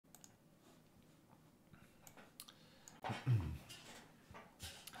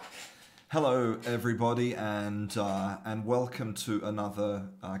Hello, everybody, and welcome to another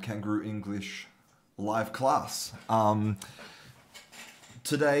Kangaroo English live class.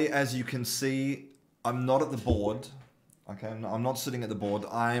 Today, as you can see, I'm not at the board. Okay, I'm not sitting at the board.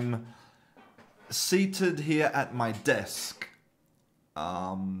 I'm seated here at my desk,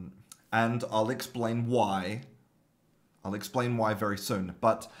 and I'll explain why. I'll explain why very soon,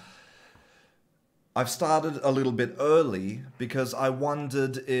 but I've started a little bit early because I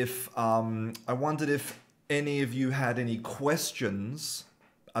wondered if any of you had any questions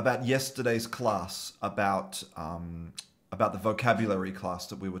about yesterday's class, about the vocabulary class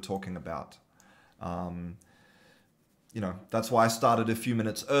that we were talking about. That's why I started a few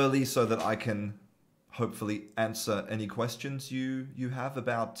minutes early so that I can hopefully answer any questions you have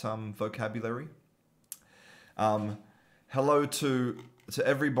about vocabulary. Hello to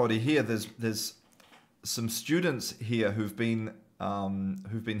everybody here. There's some students here who've been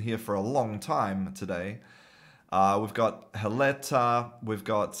here for a long time today. We've got Heleta, we've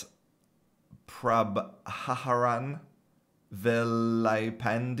got Prabhaharan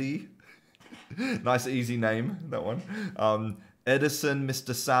Velaipandi. Nice easy name, that one. Edison,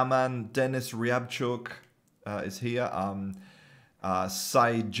 Mr. Saman, Dennis Ryabchuk is here.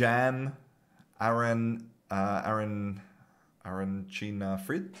 Sai-Jan, Aaron China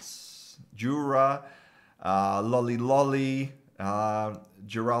Fritz, Jura, Lolly,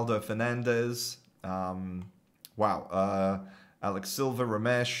 Geraldo Fernandez, Alex Silva,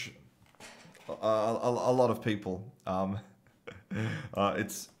 Ramesh, a lot of people.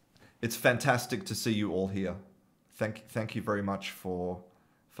 It's fantastic to see you all here. Thank you very much for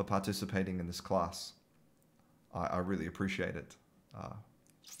participating in this class. I really appreciate it.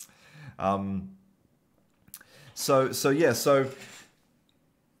 So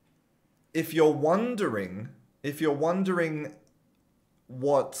if you're wondering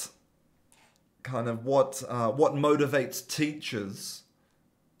what motivates teachers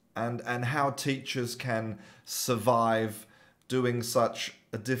and how teachers can survive doing such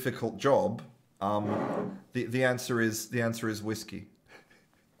a difficult job, the answer is whiskey.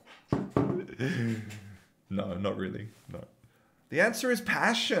 No, not really. No. The answer is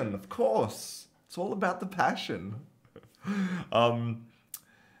passion, of course. It's all about the passion.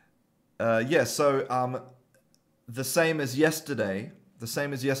 The same as yesterday,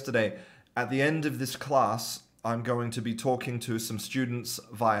 at the end of this class, I'm going to be talking to some students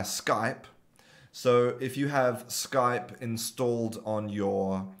via Skype. So if you have Skype installed on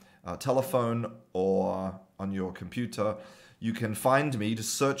your telephone or on your computer, you can find me,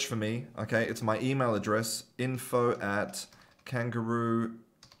 just search for me, okay? It's my email address,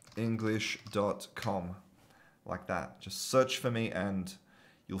 info@canguroenglish.com, like that. Just search for me and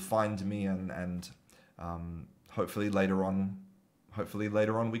you'll find me, and hopefully later on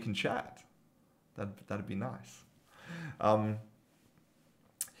we can chat. That'd be nice.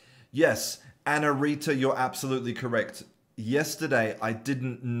 Yes, Anna Rita, you're absolutely correct. Yesterday I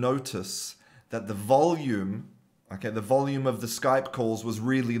didn't notice that the volume of the Skype calls was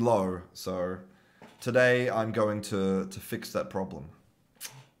really low. So today I'm going to fix that problem.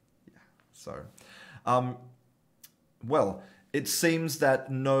 Yeah. So, well, it seems that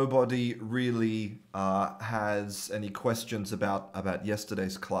nobody really has any questions about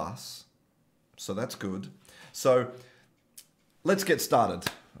yesterday's class. So that's good. So let's get started.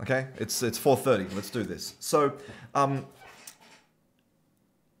 Okay, it's 4:30. Let's do this. So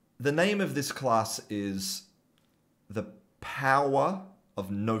the name of this class is The Power of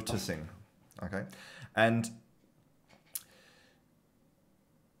Noticing. Okay, and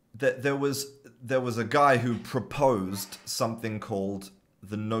there was a guy who proposed something called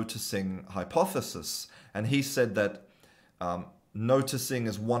the noticing hypothesis, and he said that noticing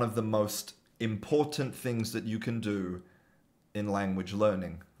is one of the most important things that you can do in language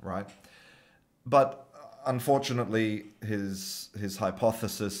learning, right? But unfortunately, his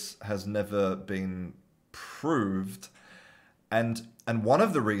hypothesis has never been proved, and one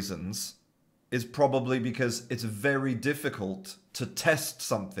of the reasons is probably because it's very difficult to test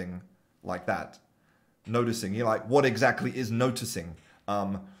something like that. Noticing, you're like, what exactly is noticing?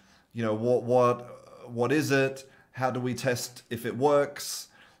 What is it? How do we test if it works?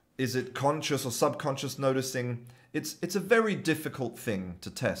 Is it conscious or subconscious noticing? It's a very difficult thing to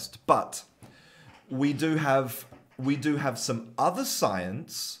test, but we do have some other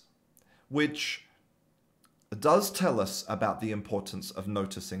science which does tell us about the importance of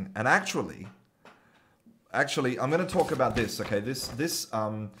noticing. And actually, I'm going to talk about this. Okay, this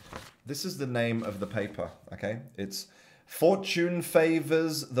is the name of the paper. Okay, it's Fortune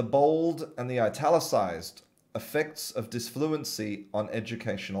Favors the Bold and the Italicized. effects of disfluency on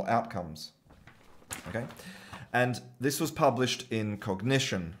educational outcomes. Okay, and this was published in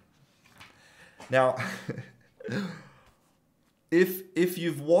Cognition. Now, if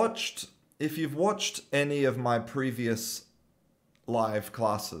you've watched any of my previous live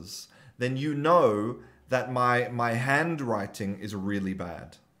classes, then you know that my handwriting is really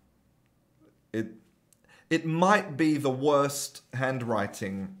bad. It might be the worst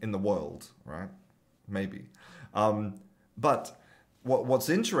handwriting in the world, right? Maybe. But what's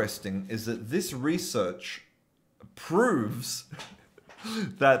interesting is that this research proves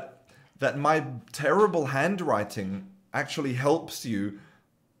that my terrible handwriting actually helps you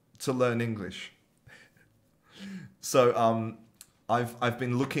to learn English. So I've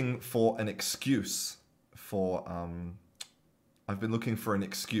been looking for an excuse for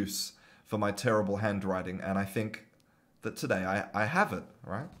for my terrible handwriting, and I think that today I have it,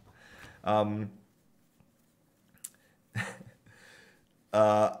 right?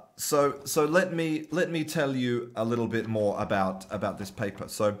 So let me tell you a little bit more about this paper.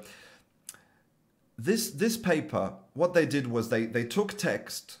 So this paper, what they did was they took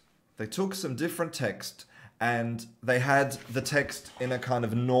text, they took some different text, and they had the text in a kind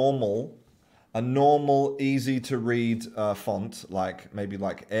of normal, easy to read font, maybe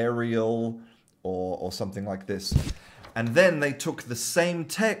like Arial or something like this. And then they took the same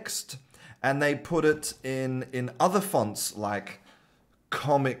text and they put it in other fonts like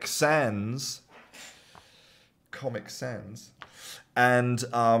Comic Sans, and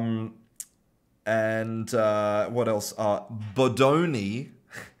what else? Bodoni,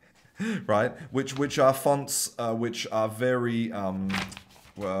 right? Which are fonts which are very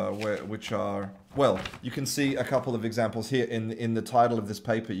well, you can see a couple of examples here in the title of this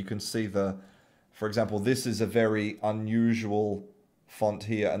paper. You can see for example, this is a very unusual font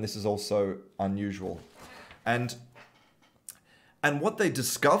here, and this is also unusual. And what they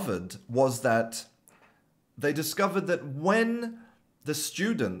discovered was that when the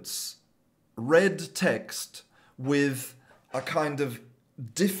students read text with a kind of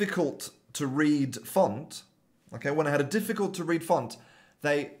difficult to read font, okay, when I had a difficult to read font,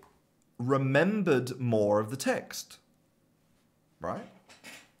 they remembered more of the text, right?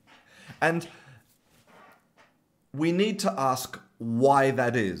 And we need to ask why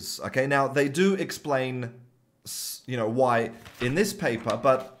that is, okay? Now, they do explain, why in this paper,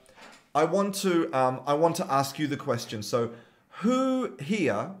 but I want to ask you the question. So,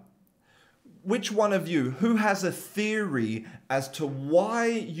 which one of you, who has a theory as to why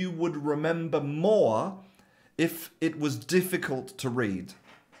you would remember more if it was difficult to read?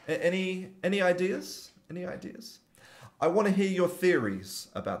 Any ideas? Any ideas? I want to hear your theories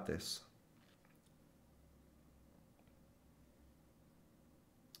about this.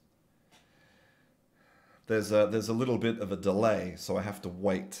 There's a little bit of a delay, so I have to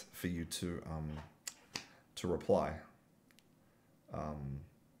wait for you to reply.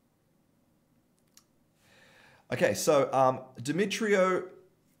 Okay, so Demetrio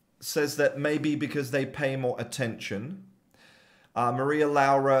says that maybe because they pay more attention. Maria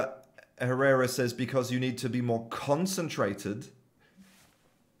Laura Herrera says because you need to be more concentrated.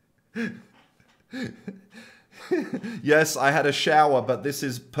 Yes, I had a shower, but this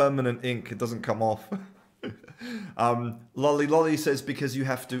is permanent ink. It doesn't come off. Lolly says because you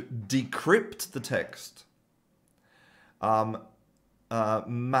have to decrypt the text.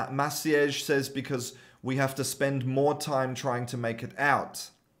 Massiege says because we have to spend more time trying to make it out.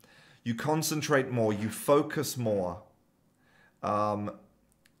 You concentrate more, you focus more. So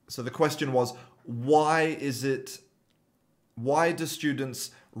the question was, why do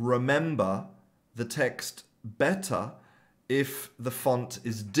students remember the text better if the font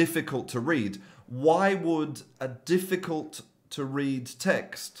is difficult to read? Why would a difficult to read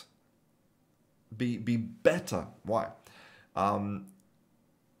text be better? Why?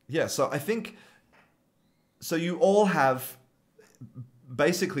 Yeah, so I think, so you all have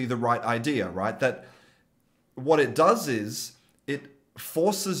basically the right idea, right? That what it does is it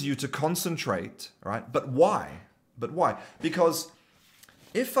forces you to concentrate, right? But why? Because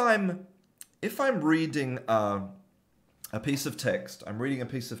if I'm reading a piece of text,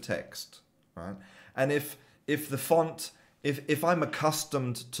 right? And if the font, if I'm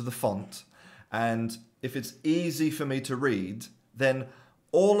accustomed to the font, and if it's easy for me to read, then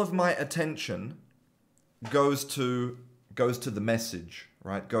all of my attention goes to the message,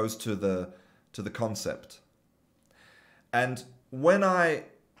 right? Goes to the concept. And when I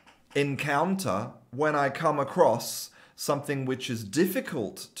come across something which is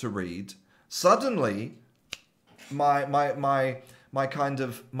difficult to read, suddenly my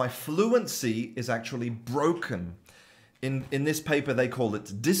my fluency is actually broken. In this paper, they call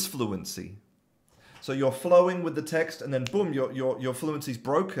it disfluency. So you're flowing with the text, and then boom, your fluency's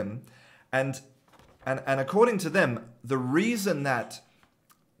broken. And according to them, the reason that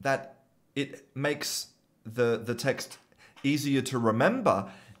it makes the text easier to remember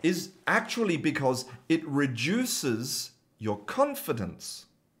is actually because it reduces your confidence.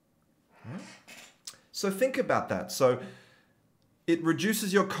 So think about that. So it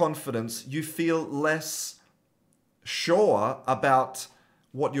reduces your confidence. You feel less sure about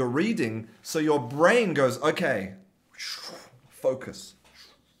what you're reading. So your brain goes, okay, focus.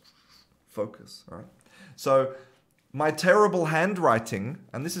 Focus, all right? So my terrible handwriting,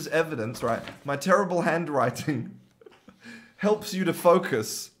 and this is evidence, right? My terrible handwriting helps you to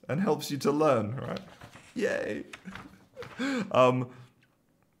focus and helps you to learn, right? Yay.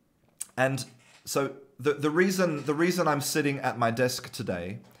 And so the reason I'm sitting at my desk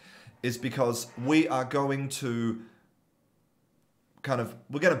today is because we are going to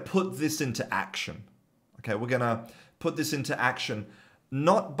we're going to put this into action. Okay, we're going to put this into action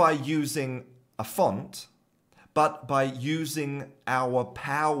not by using a font, but by using our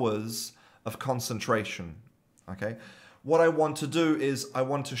powers of concentration. Okay, what I want to do is I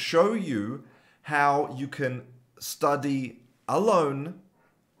want to show you how you can study alone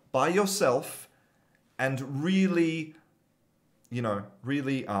by yourself and really,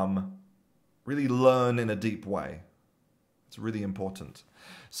 really learn in a deep way. It's really important.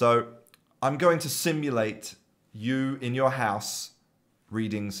 So I'm going to simulate you in your house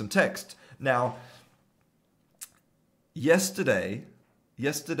reading some text. Now, yesterday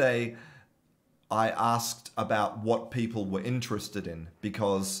I asked about what people were interested in,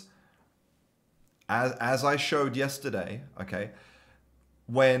 because as I showed yesterday, okay,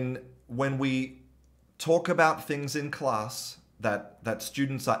 when we talk about things in class that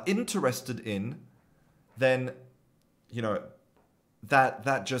students are interested in, then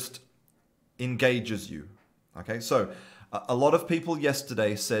that just engages you. Okay, so a lot of people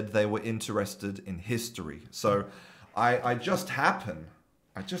yesterday said they were interested in history. So I just happen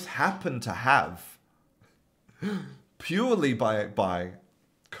to have, purely by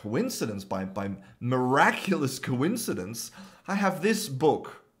coincidence, by miraculous coincidence, I have this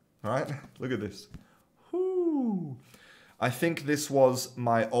book. All right, look at this. Whoo. I think this was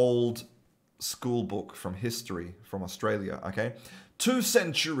my old school book from history from Australia. Okay, 2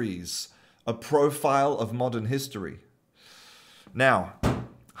 centuries, a profile of modern history. Now,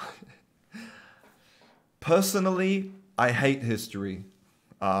 personally, I hate history.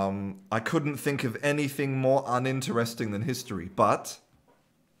 I couldn't think of anything more uninteresting than history, but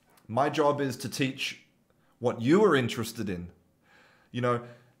my job is to teach what you are interested in.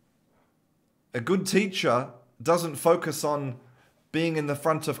 A good teacher doesn't focus on being in the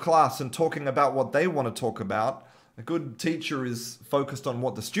front of class and talking about what they want to talk about. A good teacher is focused on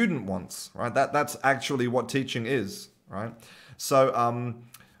what the student wants, right? That's actually what teaching is, right? So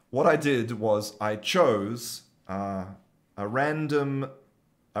what I did was I chose a random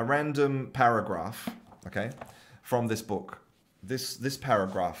paragraph, okay, from this book. This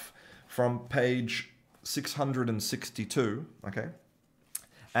paragraph from page 662, okay?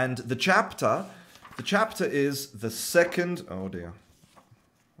 And the chapter is the second, oh dear.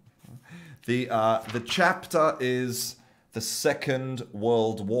 The chapter is the Second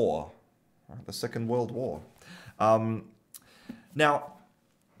World War. The Second World War. Now,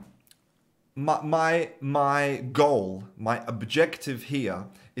 my goal, my objective here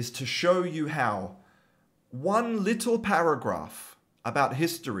is to show you how one little paragraph about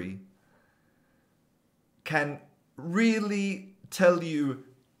history can really tell you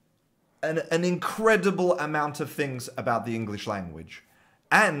an incredible amount of things about the English language.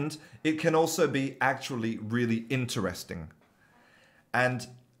 And it can also be actually really interesting. And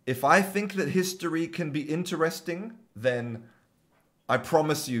if I think that history can be interesting, then I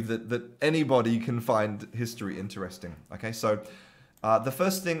promise you that anybody can find history interesting. Okay, so the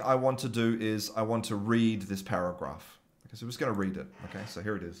first thing I want to do is I want to read this paragraph. Okay, so I'm just going to read it. Okay, so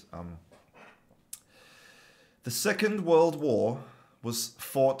here it is. The Second World War was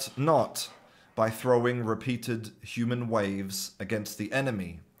fought not by throwing repeated human waves against the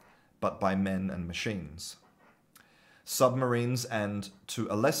enemy, but by men and machines. Submarines and, to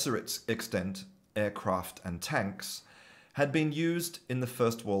a lesser extent, aircraft and tanks had been used in the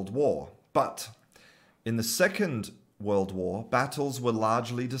First World War, but in the Second World War, battles were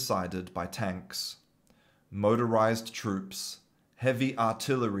largely decided by tanks, motorized troops, heavy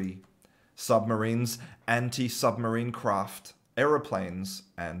artillery, submarines, anti-submarine craft, aeroplanes,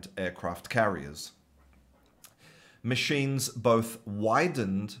 and aircraft carriers. Machines both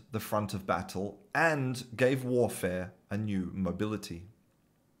widened the front of battle and gave warfare a new mobility.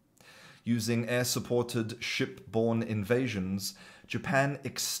 Using air-supported ship-borne invasions, Japan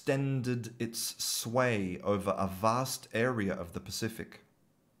extended its sway over a vast area of the Pacific.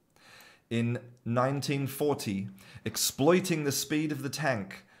 In 1940, exploiting the speed of the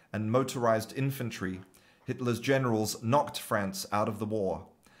tank and motorized infantry, Hitler's generals knocked France out of the war,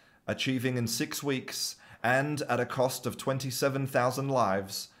 achieving in 6 weeks and at a cost of 27,000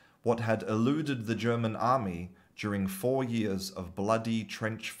 lives what had eluded the German army during 4 years of bloody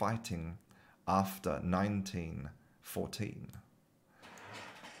trench fighting after 1914.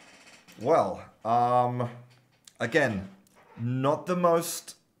 Well, again, not the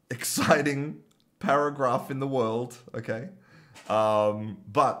most exciting paragraph in the world, okay?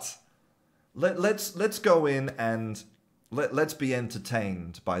 But let's go in and let's be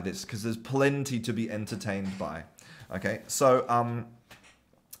entertained by this, because there's plenty to be entertained by. Okay, so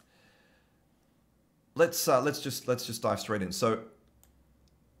let's just dive straight in. So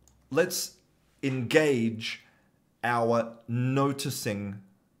let's engage our noticing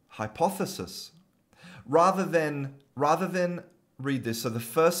hypothesis rather than read this. So the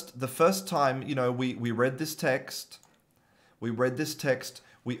first time, you know, we read this text, we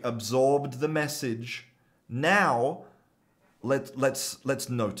absorbed the message. Now let's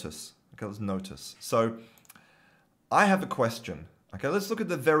notice. Okay, let's notice. So I have a question. Okay, let's look at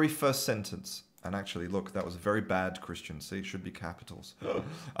the very first sentence. And actually, look, that was a very bad Christian. See, it should be capitals.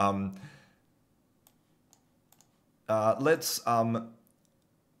 Let's have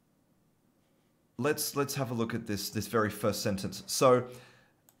a look at this very first sentence. So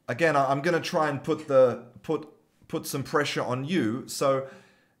again, I'm going to try and put some pressure on you. So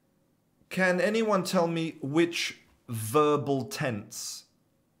can anyone tell me which verbal tense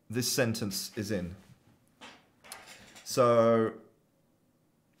this sentence is in? So,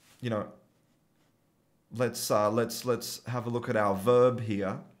 you know, let's have a look at our verb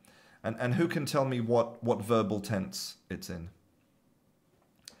here, and who can tell me what verbal tense it's in?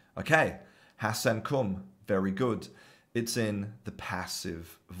 Okay, Hassan kum, very good. It's in the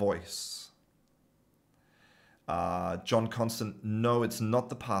passive voice. John Constant, no, it's not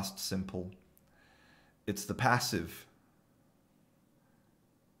the past simple. It's the passive.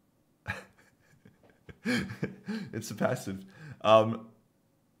 It's the passive.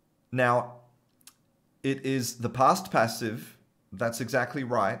 Now, it is the past passive. That's exactly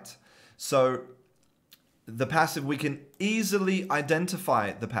right. So the passive, we can easily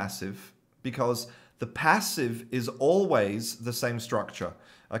identify the passive because the passive is always the same structure.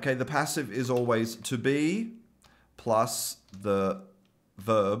 Okay, the passive is always to be plus the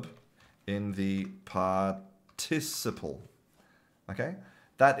verb in the participle. Okay,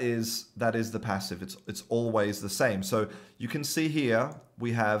 that is the passive. It's always the same. So you can see here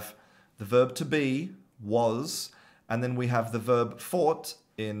we have the verb to be, was, and then we have the verb fought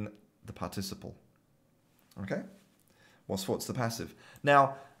in the participle. Okay, was, fought's the passive.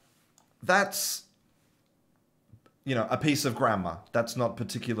 Now that's, you know, a piece of grammar. That's not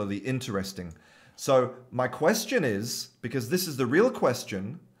particularly interesting. So my question is, because this is the real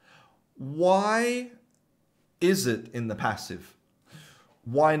question, why is it in the passive?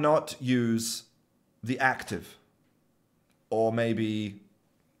 Why not use the active? Or maybe,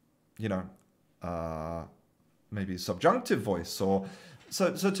 you know, maybe subjunctive voice, or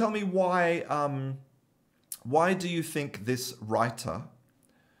so tell me why do you think this writer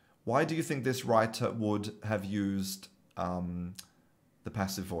would have used the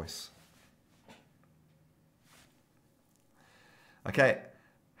passive voice? Okay,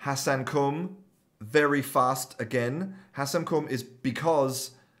 Hassan kum, very fast again. Hassan kum is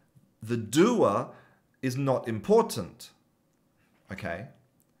because the doer is not important. Okay.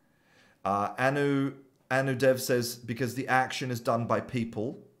 Anu Dev says because the action is done by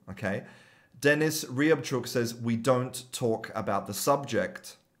people. Okay. Dennis Riabchuk says we don't talk about the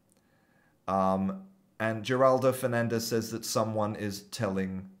subject. And Geraldo Fernandez says that someone is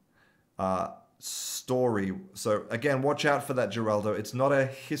telling story. So again, watch out for that, Geraldo. It's not a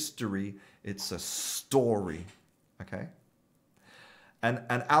history, it's a story. Okay. And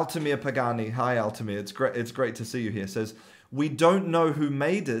Altamir Pagani, hi Altamir, it's great to see you here, says we don't know who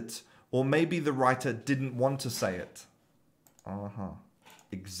made it, or maybe the writer didn't want to say it.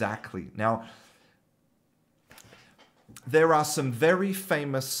 Exactly. Now, there are some very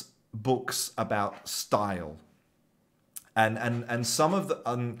famous books about style. And some of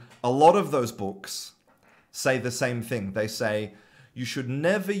the a lot of those books say the same thing. They say you should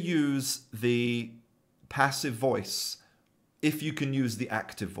never use the passive voice if you can use the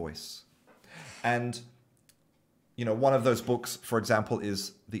active voice. And one of those books, for example,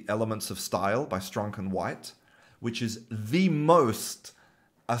 is The Elements of Style by Strunk and White, which is the most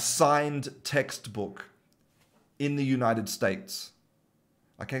assigned textbook in the United States.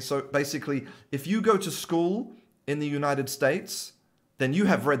 Okay, so basically, if you go to school in the United States, then you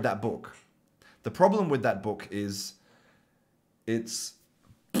have read that book. The problem with that book is it's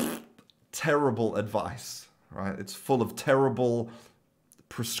terrible advice, right? It's full of terrible,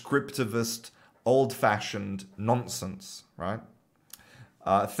 prescriptivist, old-fashioned nonsense, right?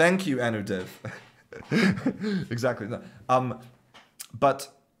 Thank you, Anudev. Exactly.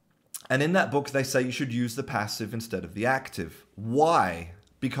 And in that book, they say you should use the passive instead of the active. Why?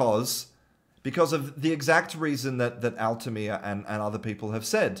 Because of the exact reason that Altamir and other people have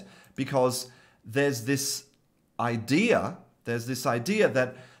said. Because there's this idea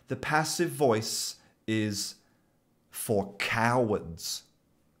that the passive voice is for cowards.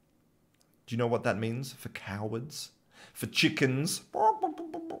 Do you know what that means? For cowards? For chickens?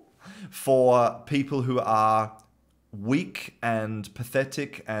 For people who are weak and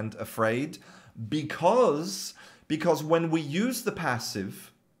pathetic and afraid? Because when we use the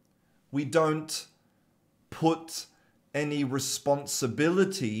passive, we don't put any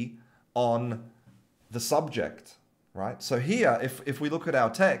responsibility on the subject, right? So here, if we look at our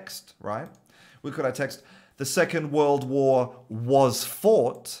text, right? We look at our text, the Second World War was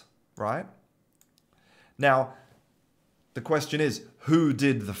fought, right? Now, the question is, who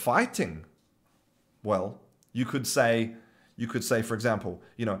did the fighting? Well, you could say, for example,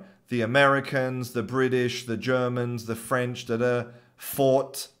 the Americans, the British, the Germans, the French,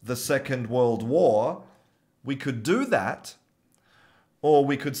 fought the Second World War. We could do that. Or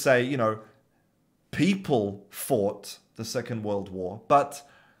we could say, people fought the Second World War. But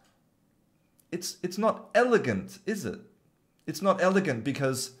it's not elegant, is it? It's not elegant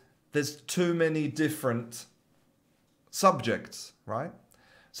because there's too many different subjects, right?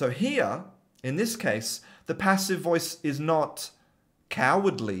 So here, in this case, the passive voice is not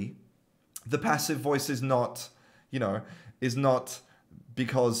cowardly. The passive voice is not, is not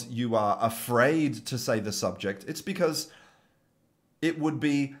because you are afraid to say the subject. It's because it would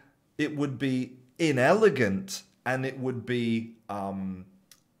be inelegant and it would be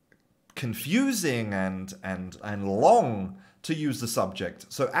confusing and long to use the subject.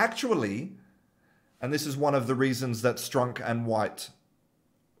 So actually, and this is one of the reasons that Strunk and White,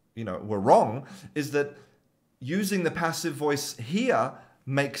 were wrong, is that using the passive voice here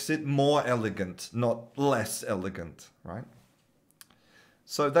makes it more elegant, not less elegant, right?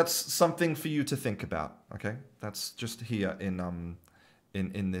 So that's something for you to think about, okay? That's just here in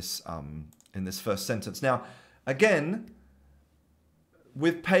this first sentence. Now, again,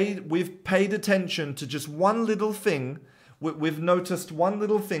 we've paid attention to just one little thing. We've noticed one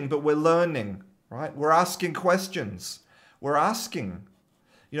little thing, but we're learning, right? We're asking questions. We're asking.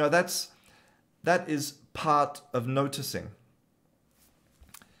 That is part of noticing.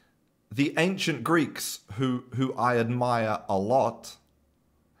 The ancient Greeks, who I admire a lot,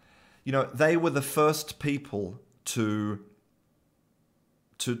 they were the first people to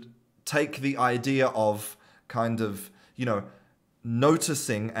take the idea of kind of,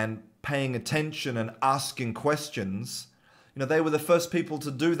 noticing and paying attention and asking questions. They were the first people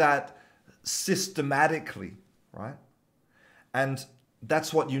to do that systematically, right? And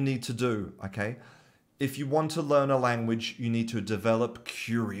that's what you need to do, okay? If you want to learn a language, you need to develop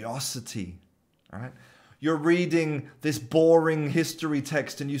curiosity, all right? You're reading this boring history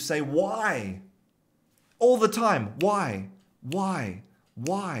text and you say, why? All the time, why? Why?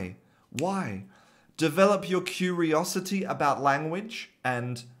 Why? Why? Develop your curiosity about language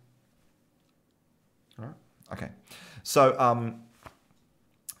and... All right? Okay. So,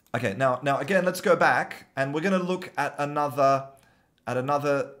 okay, now again, let's go back and we're going to look at another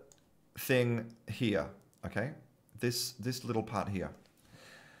thing here, okay? This little part here.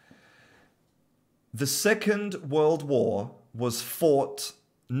 The Second World War was fought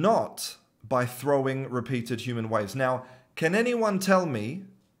not by throwing repeated human waves. Now, can anyone tell me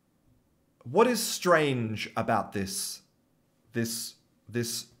what is strange about this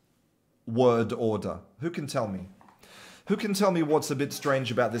word order? Who can tell me? Who can tell me what's a bit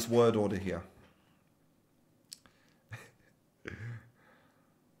strange about this word order here?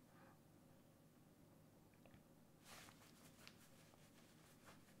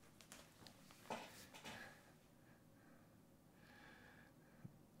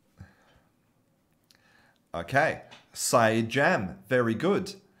 Okay, Saeed Jam, very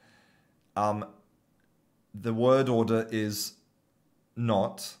good. The word order is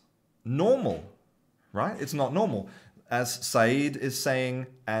not normal, right? It's not normal. As Saeed is saying,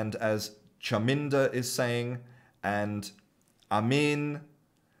 and as Chaminda is saying, and Amin,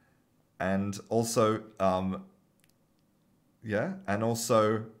 and also, and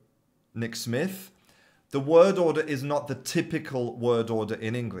also Nick Smith. The word order is not the typical word order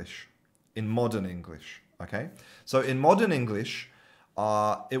in English, in modern English, okay? So in modern English,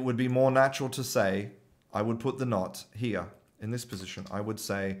 it would be more natural to say, I would put the not here, in this position. I would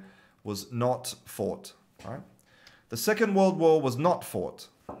say, was not fought, all right? The Second World War was not fought,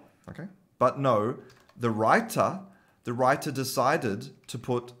 okay? But no, the writer decided to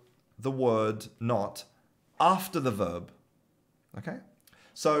put the word not after the verb, okay?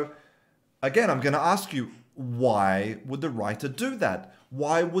 So, again, I'm going to ask you, why would the writer do that?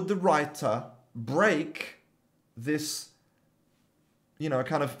 Why would the writer break this,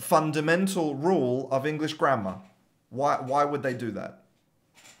 kind of fundamental rule of English grammar? Why would they do that?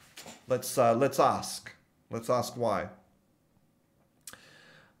 Let's ask. Let's ask why.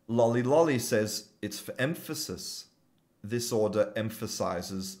 Lolly Lolly says it's for emphasis. This order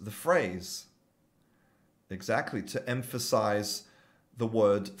emphasizes the phrase. Exactly, to emphasize the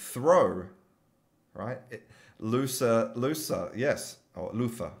word throw, right? Luther, yes. Oh,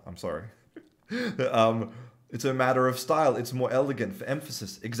 Luther, I'm sorry. It's a matter of style. It's more elegant for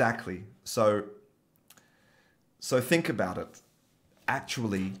emphasis. Exactly. So think about it.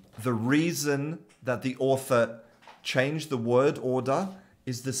 Actually, the reason that the author changed the word order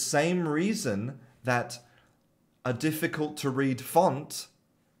is the same reason that a difficult to read font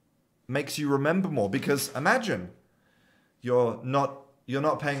makes you remember more. Because imagine you're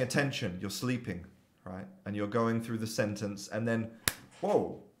not paying attention, you're sleeping, right? And you're going through the sentence and then,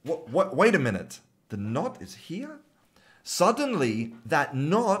 whoa, what, wait a minute, the not is here? Suddenly that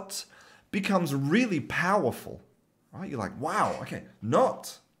not becomes really powerful, right? You're like, wow, okay,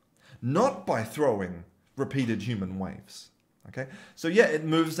 not by throwing repeated human waves, okay? So yeah, it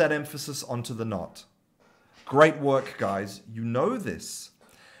moves that emphasis onto the not. Great work, guys. You know this.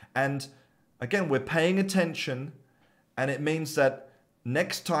 And again, we're paying attention, and it means that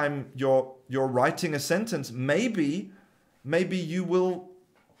next time you're writing a sentence, maybe you will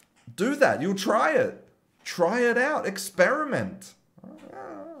do that. You'll try it. Try it out. Experiment.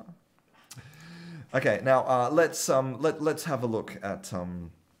 Okay, now let's have a look at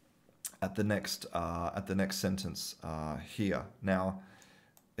the next sentence here. Now,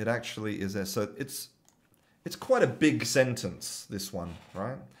 it actually is there. So it's quite a big sentence, this one,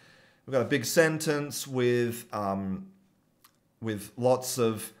 right? We've got a big sentence with lots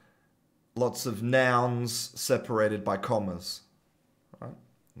of nouns separated by commas, right?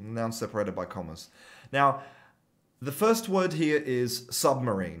 Nouns separated by commas. Now, the first word here is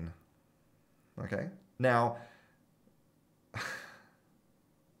submarine. Okay. Now,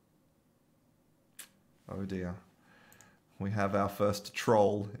 oh dear, we have our first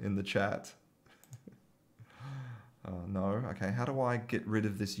troll in the chat. No. Okay. How do I get rid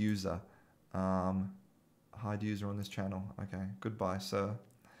of this user? Hide user on this channel. Okay. Goodbye, sir.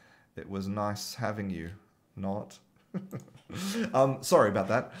 It was nice having you. Not. Sorry about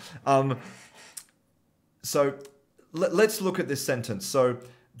that. So let's look at this sentence. So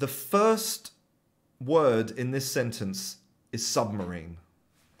the first word in this sentence is submarine.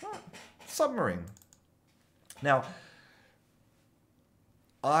 Submarine. Now,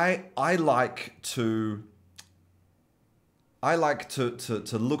 I like to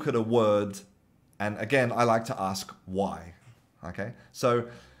look at a word, and again, I like to ask why. Okay, so,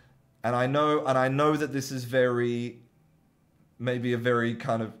 and I know that this is maybe a very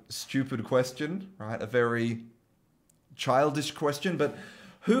kind of stupid question, right? A very childish question, but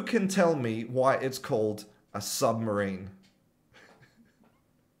who can tell me why it's called a submarine?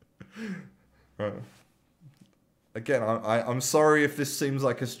 Right. Again, I'm sorry if this seems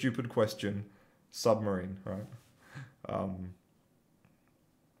like a stupid question. Submarine, right?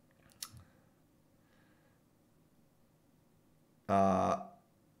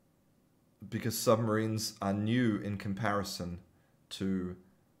 Because submarines are new in comparison to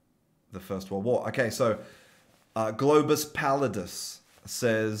the First World War. Okay, so Globus Pallidus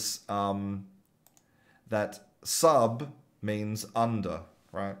says that sub means under,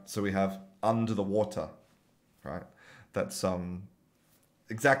 right? So we have under the water, right? That's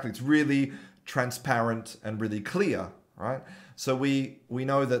exactly, it's really transparent and really clear, right? So we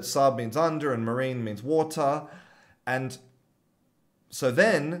know that sub means under and marine means water, and so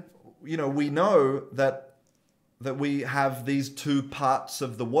then, we know that we have these two parts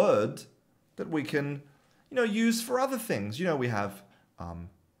of the word that we can, use for other things. We have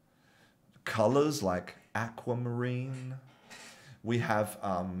colors like aquamarine. We have,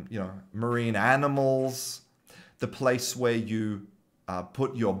 marine animals. The place where you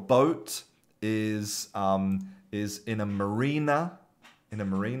put your boat is is in a marina.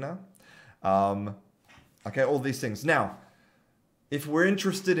 Okay, all these things. Now, if we're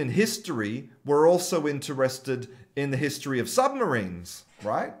interested in history, we're also interested in the history of submarines,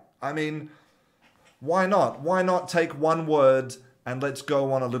 right? I mean, why not? Why not take one word and let's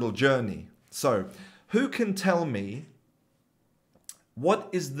go on a little journey? So, who can tell me what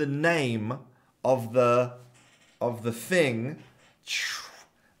is the name of the thing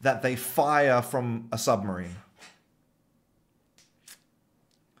that they fire from a submarine?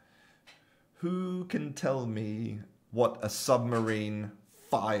 Who can tell me what a submarine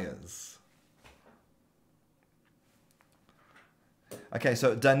fires? Okay,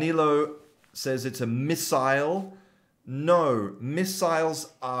 so Danilo says it's a missile. No,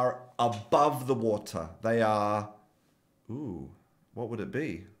 missiles are above the water. They are... Ooh, what would it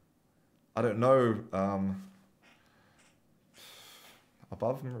be? I don't know.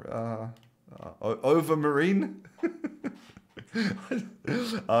 Above... over marine?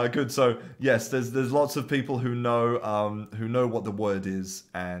 Good. So yes, there's lots of people who know what the word is,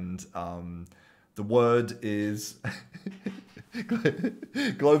 and the word is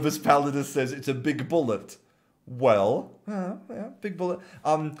Globus Pallidus says it's a big bullet. Well, yeah, big bullet.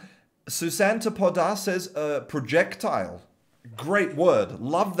 Susanta Podar says projectile. Great word.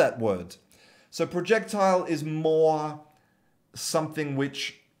 Love that word. So projectile is more something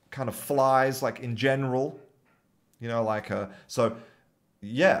which kind of flies, like in general. You know, like so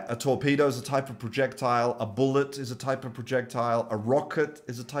yeah, a torpedo is a type of projectile, a bullet is a type of projectile, a rocket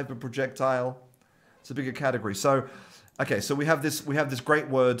is a type of projectile. It's a bigger category. So, okay, so we have this great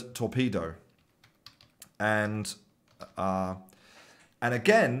word torpedo. And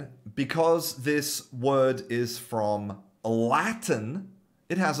again, because this word is from Latin,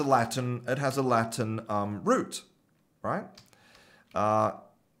 it has a Latin root, right?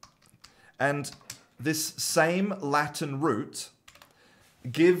 And this same Latin root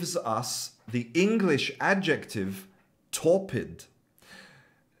gives us the English adjective torpid.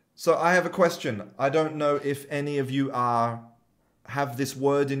 So I have a question. I don't know if any of you have this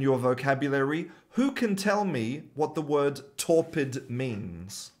word in your vocabulary. Who can tell me what the word torpid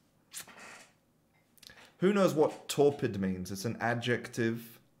means? Who knows what torpid means? It's an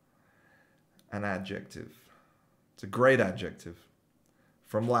adjective. An adjective. It's a great adjective.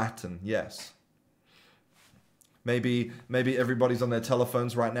 From Latin, yes. Maybe everybody's on their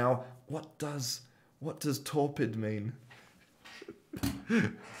telephones right now. What does torpid mean?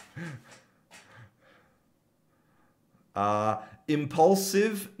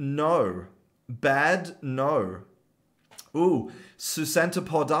 Impulsive? No. Bad? No. Ooh, Susanta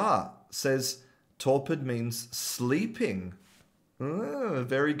Podar says torpid means sleeping.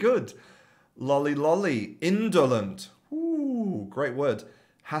 Very good. Lolly lolly. Indolent. Ooh, great word.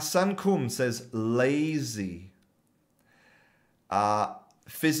 Hassan Kum says lazy.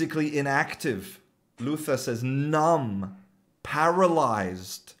 Physically inactive. Luther says numb,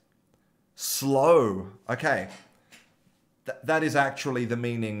 paralyzed, slow. Okay, that is actually the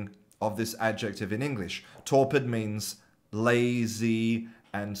meaning of this adjective in English. Torpid means lazy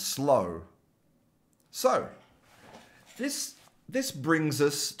and slow. So, this brings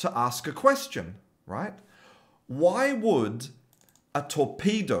us to ask a question, right? Why would a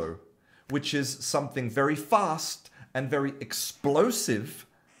torpedo, which is something very fast and very explosive,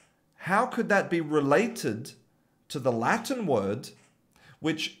 how could that be related to the Latin word,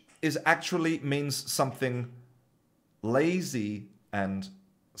 which is actually means something lazy and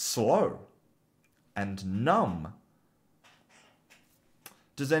slow and numb?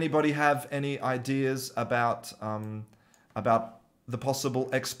 Does anybody have any ideas about the possible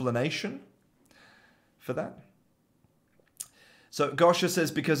explanation for that? So Gosha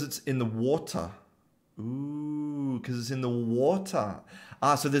says because it's in the water. Ooh, because it's in the water.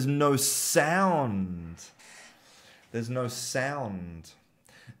 So there's no sound. There's no sound.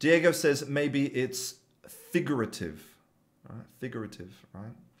 Diego says maybe it's figurative. Right? Figurative,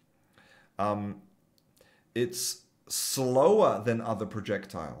 right? It's slower than other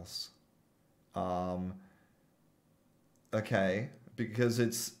projectiles. Okay, because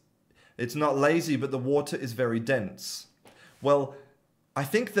it's not lazy, but the water is very dense. Well, I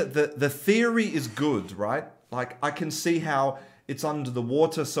think that the theory is good, right? Like, I can see how it's under the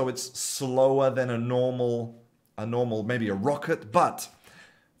water, so it's slower than a normal, maybe a rocket. But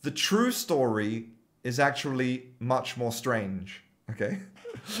the true story is actually much more strange. Okay,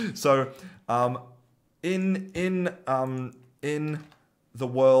 so in the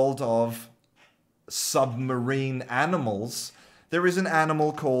world of submarine animals, there is an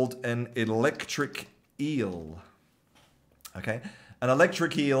animal called an electric eel. Okay, an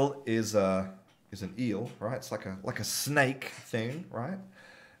electric eel is a is an eel, right? It's like a snake thing, right?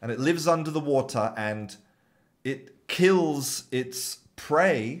 And it lives under the water and it kills its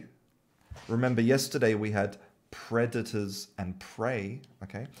prey. Remember yesterday we had predators and prey,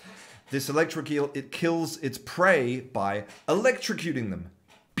 okay? This electric eel, it kills its prey by electrocuting them,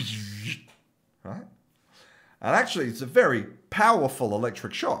 right? And actually it's a very powerful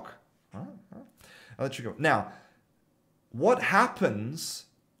electric shock, right? Electric. Now, what happens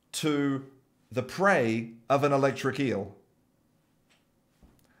to the prey of an electric eel?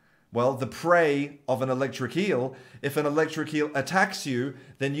 Well, the prey of an electric eel, if an electric eel attacks you,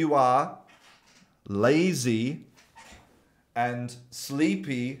 then you are lazy and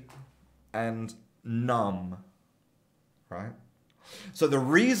sleepy and numb, right? So the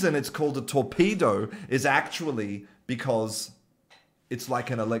reason it's called a torpedo is actually because it's like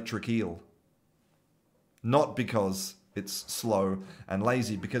an electric eel. Not because it's slow and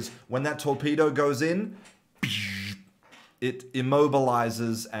lazy, because when that torpedo goes in, it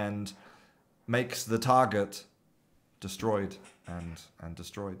immobilizes and makes the target destroyed and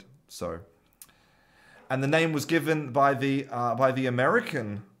destroyed. So, and the name was given by the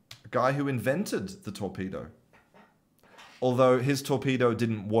American guy who invented the torpedo. Although his torpedo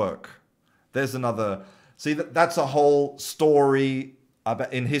didn't work. There's another. See, that's a whole story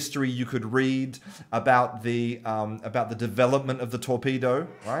about in history you could read about the development of the torpedo,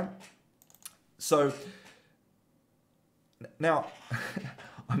 right? So now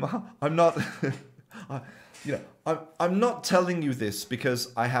I'm not I'm not telling you this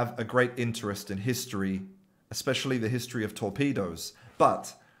because I have a great interest in history, especially the history of torpedoes,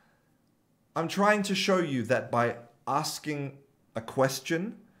 but I'm trying to show you that by asking a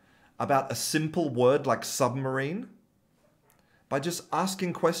question about a simple word like submarine, by just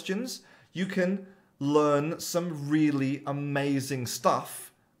asking questions, you can learn some really amazing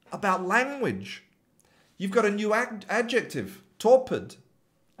stuff about language. You've got a new adjective, torpid,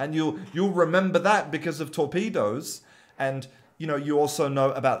 and you'll remember that because of torpedoes, and you also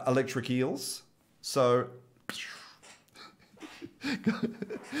know about electric eels. So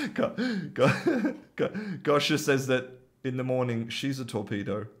Gosha says that in the morning she's a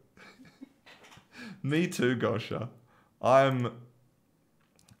torpedo. Me too, Gosha.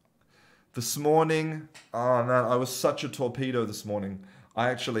 This morning, oh man, I was such a torpedo this morning.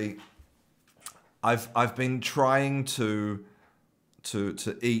 I've been trying to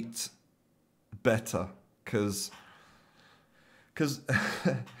eat better because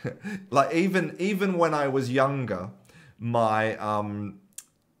like even when I was younger, my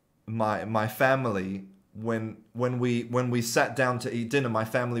family, when we sat down to eat dinner, my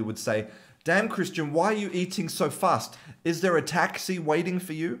family would say, "Damn, Christian, why are you eating so fast? Is there a taxi waiting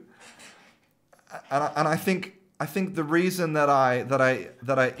for you?" And I think the reason that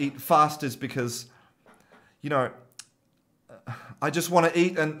I eat fast is because I just want to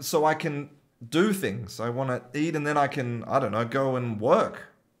eat, and so I can do things. I want to eat and then I can, I don't know, go and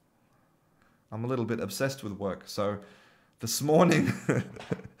work. I'm a little bit obsessed with work. So this morning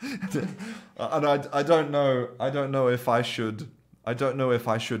and I don't know if I should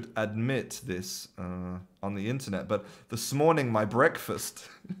admit this on the internet, but this morning my breakfast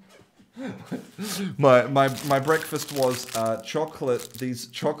my breakfast was these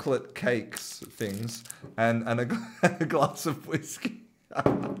chocolate cakes things and a glass of whiskey.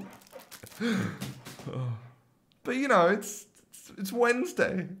 But it's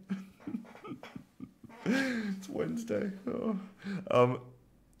Wednesday. It's Wednesday.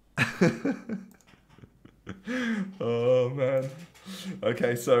 Oh man.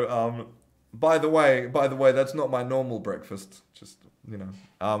 Okay, so by the way, that's not my normal breakfast. Just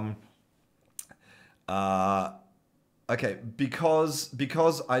okay,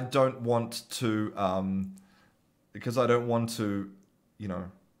 because I don't want to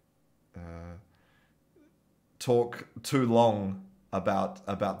talk too long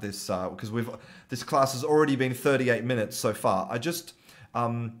about this because this class has already been 38 minutes so far. I just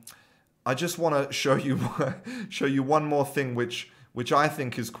want to show you one more thing which I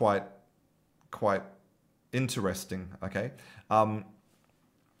think is quite interesting, okay?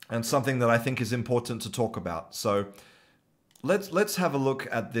 And something that I think is important to talk about. So let's have a look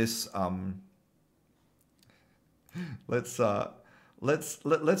at this. Let's have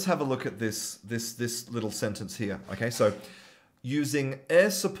a look at this little sentence here. Okay, so using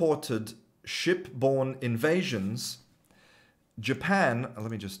air-supported ship-borne invasions, Japan.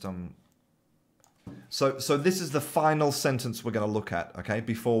 Let me just So this is the final sentence we're going to look at. Okay,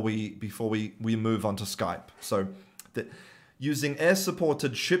 before we move on to Skype. So using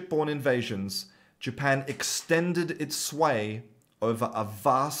air-supported ship-borne invasions, Japan extended its sway over a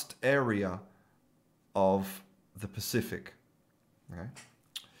vast area of the Pacific. Okay?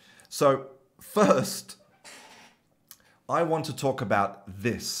 So first, I want to talk about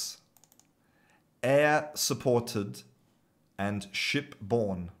this. Air-supported and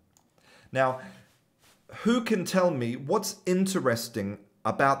ship-borne. Now, who can tell me what's interesting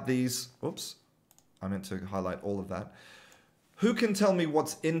about these? Oops, I meant to highlight all of that. Who can tell me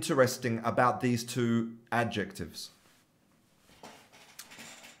what's interesting about these two adjectives?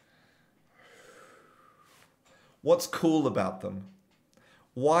 What's cool about them?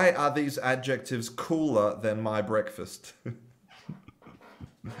 Why are these adjectives cooler than my breakfast?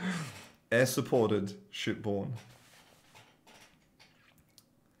 Air-supported, ship-borne.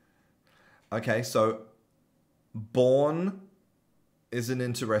 Okay, so born is an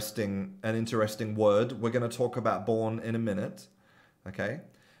interesting word. We're going to talk about born in a minute. Okay,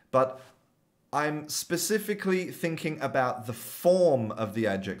 but I'm specifically thinking about the form of the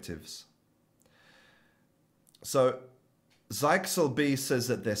adjectives. So Zyxel B says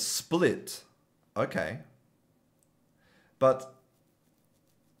that they're split. Okay, but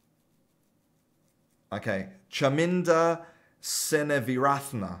okay, Chaminda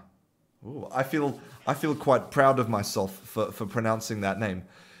Senevirathna. Ooh, I feel quite proud of myself for pronouncing that name.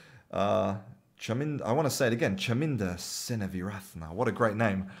 Chaminda, I want to say it again. Chaminda Senevirathna. What a great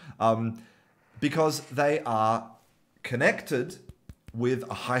name. Because they are connected with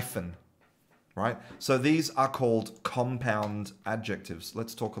a hyphen, right? So these are called compound adjectives.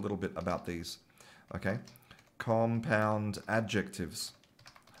 Let's talk a little bit about these. Okay, compound adjectives.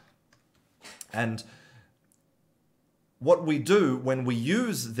 And what we do when we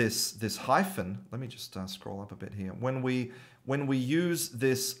use this hyphen, let me just scroll up a bit here. When we use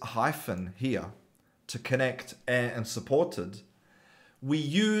this hyphen here to connect air and supported, we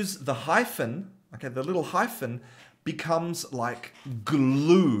use the hyphen, okay, the little hyphen becomes like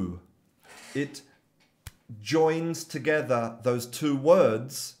glue. It joins together those two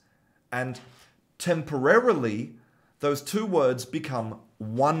words, and temporarily those two words become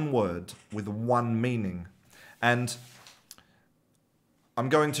one word with one meaning. And I'm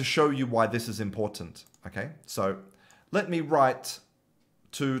going to show you why this is important, okay? So let me write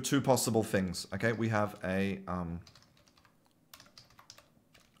two possible things, okay? We have a,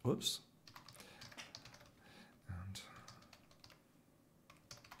 whoops.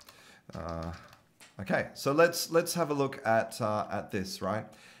 And, okay, so let's have a look at this, right?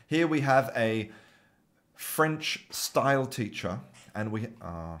 Here we have a French style teacher, and we,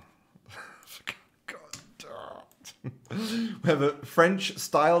 we have a French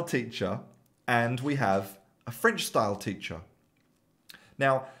style teacher and we have a French style teacher.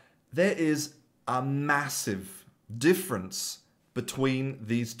 Now, there is a massive difference between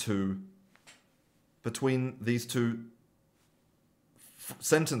these two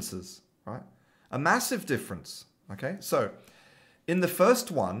sentences, right? A massive difference, okay? So, in the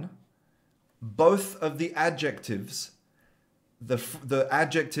first one, both of the adjectives, the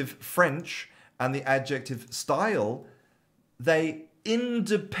adjective French and the adjective style, they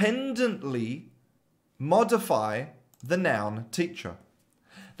independently modify the noun teacher.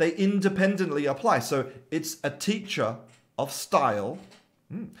 They independently apply. So it's a teacher of style.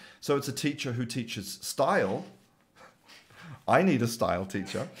 So it's a teacher who teaches style. I need a style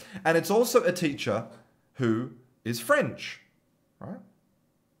teacher. And it's also a teacher who is French, right?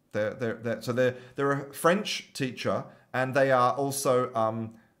 So they're a French teacher, and they are also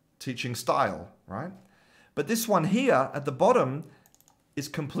teaching style, right? But this one here at the bottom is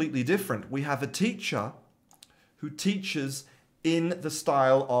completely different. We have a teacher who teaches in the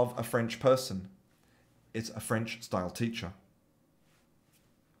style of a French person. It's a French style teacher.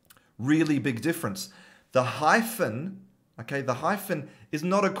 Really big difference. The hyphen, okay, the hyphen is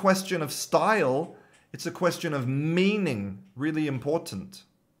not a question of style, it's a question of meaning. Really important.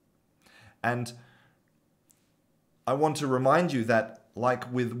 And I want to remind you that,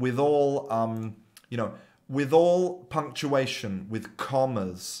 like with all, with all punctuation, with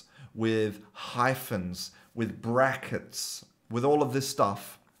commas, with hyphens, with brackets, with all of this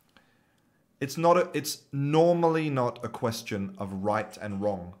stuff, it's normally not a question of right and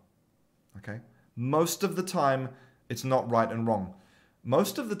wrong. Okay? Most of the time, it's not right and wrong.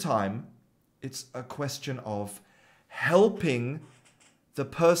 Most of the time, it's a question of helping the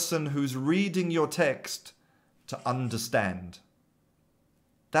person who's reading your text to understand.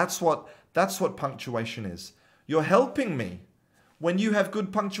 That's what punctuation is. You're helping me. When you have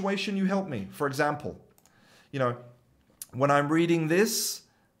good punctuation, you help me. For example, when I'm reading this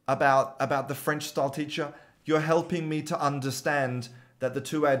about the French style teacher, you're helping me to understand that the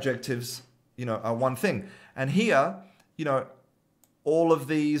two adjectives, are one thing. And here, all of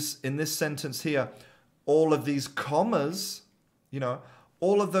these in this sentence here, all of these commas, you know,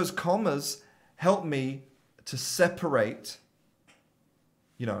 all of those commas help me to separate,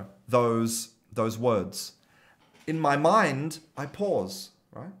 you know, those words. In my mind, I pause,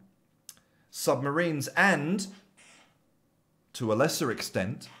 right? Submarines and, to a lesser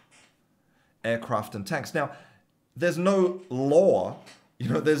extent, aircraft and tanks. Now, there's no law, you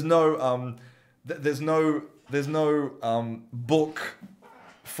know, there's no book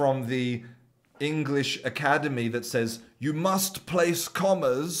from the English Academy that says you must place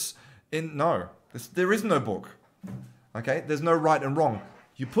commas in. No, there is no book. Okay, there's no right and wrong.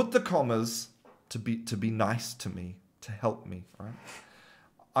 You put the commas to be nice to me, to help me, right?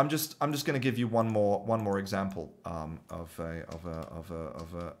 I'm just going to give you one more example of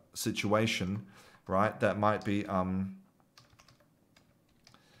a situation, right? That might be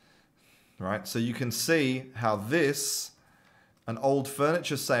right. So you can see how this, an old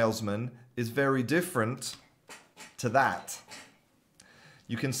furniture salesman, is very different to that.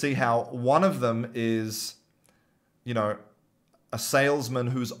 You can see how one of them is, you know, a salesman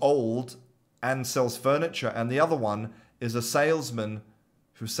who's old and sells furniture, and the other one is a salesman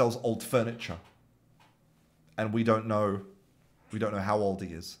who sells old furniture. And we don't know how old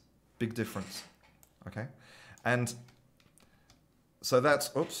he is. Big difference. Okay? And so that's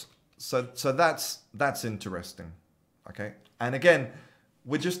that's interesting. Okay? And again,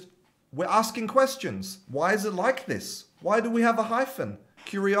 we're asking questions. Why is it like this? Why do we have a hyphen?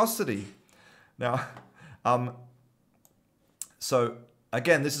 Curiosity. Now, so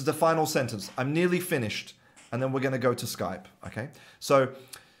again, this is the final sentence. I'm nearly finished, and then we're going to go to Skype. Okay? So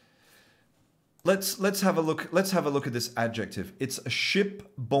let's have a look. Let's have a look at this adjective. It's a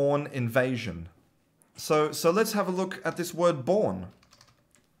ship-borne invasion. So let's have a look at this word "born."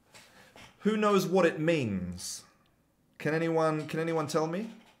 Who knows what it means? Can anyone tell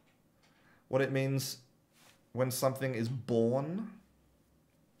me what it means when something is born?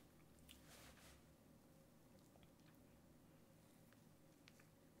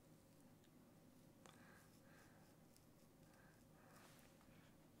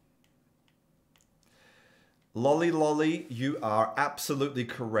 Lolly lolly, you are absolutely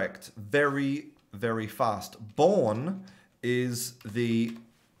correct. Very, very fast. Born is the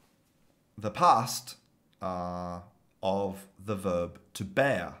past of the verb to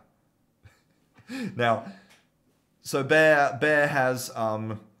bear. Now, so bear has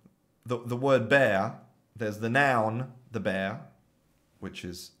the word bear. There's the noun, the bear, which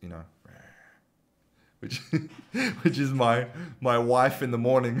is, you know, which is my wife in the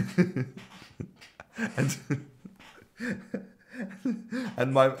morning.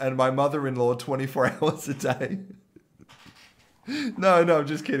 and my mother-in-law 24 hours a day. No, I'm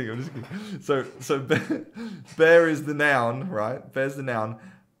just kidding. So bear is the noun, right? Bear's the noun.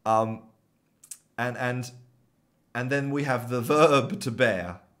 And then we have the verb to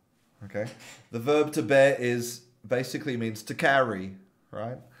bear. Okay? The verb to bear is basically means to carry,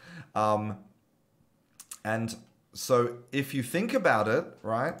 right? And so if you think about it,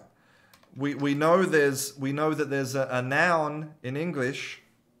 right? We know that there's a noun in English,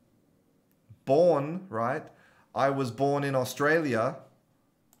 born, right? I was born in Australia,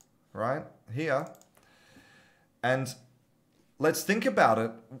 right? Here. And let's think about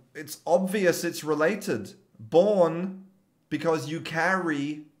it. It's obvious it's related. Born because you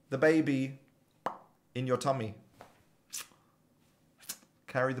carry the baby in your tummy.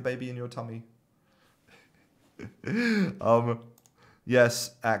 Carry the baby in your tummy.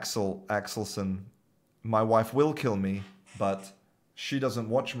 Yes, Axelson. My wife will kill me, but she doesn't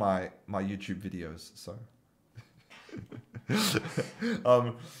watch my YouTube videos, so.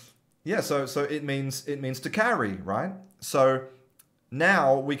 Yeah, so it means to carry, right? So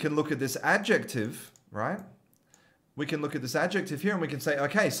now we can look at this adjective, right? We can look at this adjective here and we can say,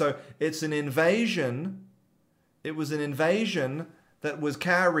 okay, so it's an invasion. It was an invasion that was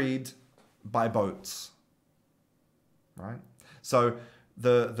carried by boats, right? So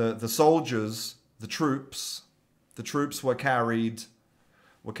the soldiers, the troops were carried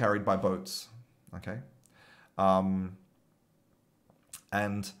by boats, okay? And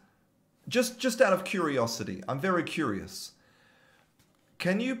just out of curiosity, I'm very curious.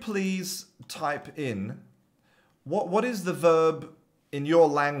 Can you please type in what is the verb in your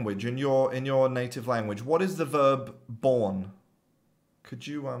language, in your native language? What is the verb born? Could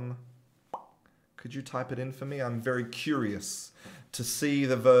you type it in for me? I'm very curious to see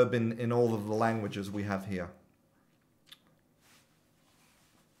the verb in all of the languages we have here.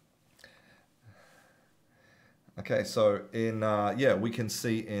 Okay, so in we can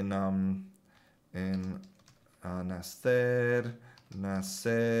see in nacer,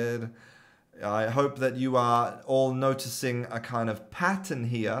 I hope that you are all noticing a kind of pattern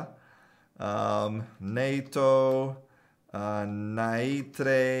here. NATO,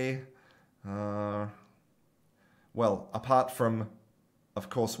 naitre. Well, apart from, of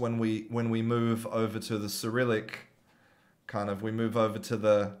course, when we move over to the Cyrillic, kind of, we move over to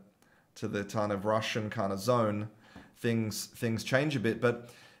the kind of Russian kind of zone, things change a bit. But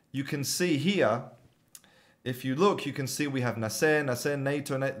you can see here, if you look, you can see we have nase,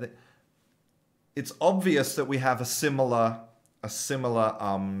 NATO. It's obvious that we have a similar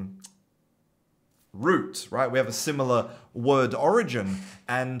root, right? We have a similar word origin,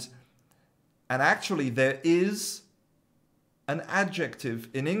 and actually there is an adjective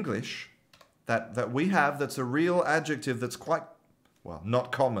in English that we have that's a real adjective that's quite, well,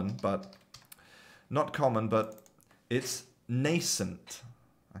 not common, but it's nascent.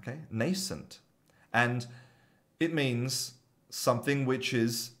 Okay, nascent, and it means something which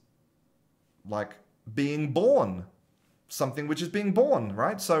is like being born, something which is being born,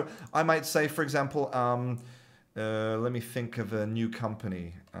 right? So I might say, for example, let me think of a new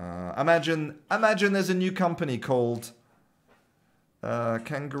company. Imagine there's a new company called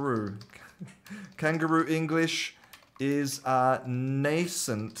Canguro. Canguro English is a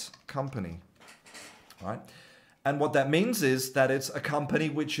nascent company, right? And what that means is that it's a company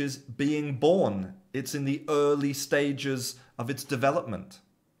which is being born. It's in the early stages of its development.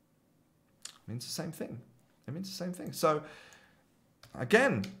 It means the same thing. It means the same thing. So,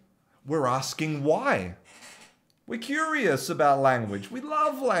 again, we're asking why. We're curious about language. We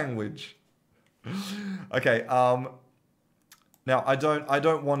love language. Okay. Now, I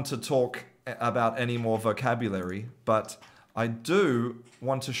don't want to talk about any more vocabulary, but I do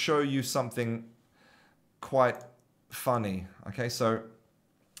want to show you something quite funny. Okay, so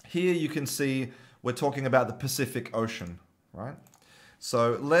here you can see we're talking about the Pacific Ocean, right?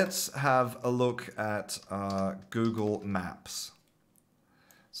 So let's have a look at Google Maps.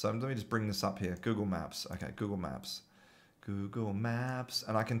 So let me just bring this up here. Google Maps. Okay, Google Maps. Google Maps.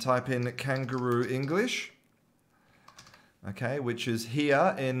 And I can type in Kangaroo English. Okay, which is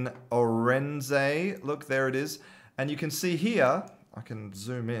here in Orense. Look, there it is. And you can see here, I can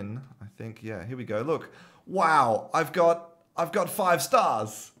zoom in, I think. Yeah, here we go. Look. Wow, I've got 5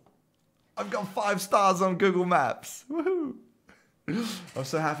 stars. I've got 5 stars on Google Maps. Woohoo! I'm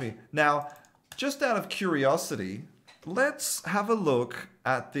so happy. Now, just out of curiosity, let's have a look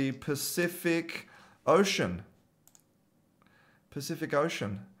at the Pacific Ocean. Pacific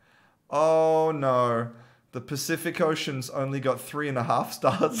Ocean. Oh no, the Pacific Ocean's only got 3.5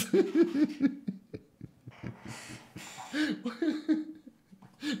 stars.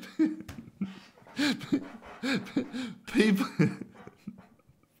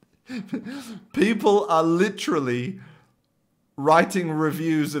 People are literally writing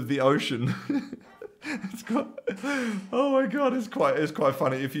reviews of the ocean. Oh my god, it's quite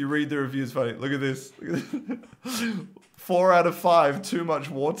funny. If you read the reviews, funny. Look at this. 4 out of 5, too much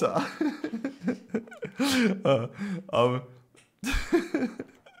water. Look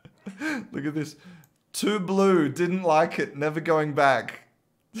at this. Too blue, didn't like it, never going back.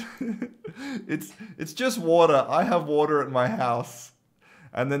 It's just water. I have water at my house.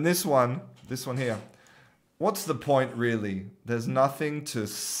 And then this one here. What's the point, really? There's nothing to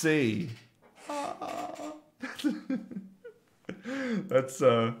see. That's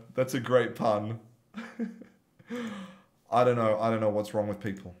a great pun. I don't know what's wrong with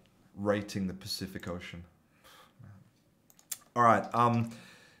people rating the Pacific Ocean. All right,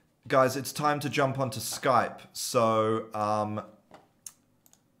 guys, it's time to jump onto Skype. So,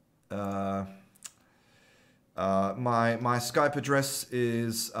 my Skype address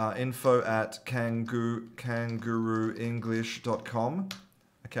is info@canguroenglish.com.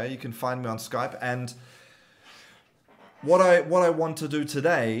 Okay, you can find me on Skype. And what I want to do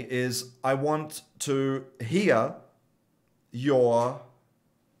today is I want to hear your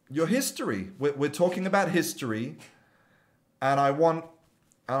history. We're talking about history, and I want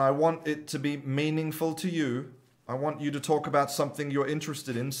it to be meaningful to you. I want you to talk about something you're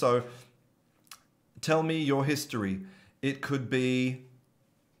interested in. So tell me your history. It could be,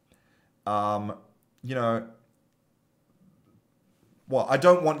 you know, well, I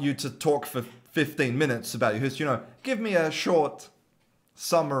don't want you to talk for 15 minutes about your history. You know, give me a short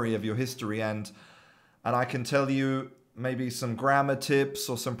summary of your history, and I can tell you maybe some grammar tips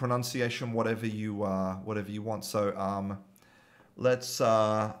or some pronunciation, whatever you want. So let's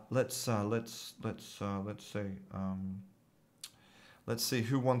see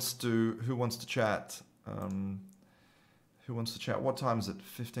who wants to chat. Who wants to chat? What time is it?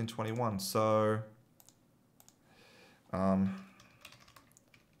 15:21. So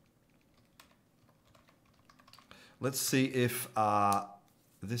Let's see if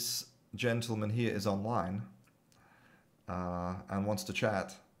this gentleman here is online and wants to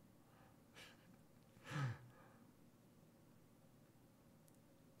chat.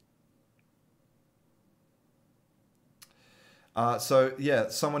 So yeah,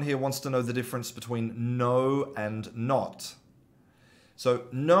 someone here wants to know the difference between no and not. So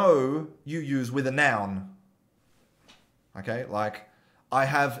no, you use with a noun. Okay, like I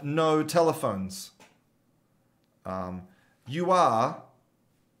have no telephones. You are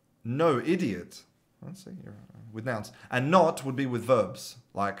no idiot. Let's see, with nouns. And not would be with verbs,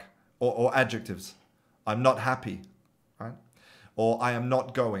 like or adjectives. I'm not happy, right? Or I am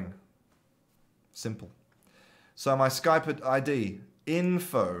not going. Simple. So my Skype ID,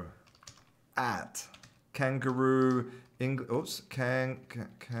 info at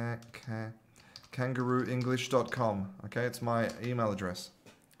canguroenglish.com. Okay, it's my email address.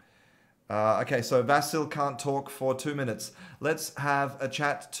 Okay, so Vasil can't talk for 2 minutes. Let's have a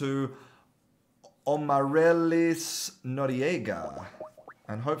chat to Omarelis Noriega.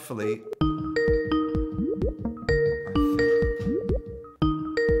 And hopefully...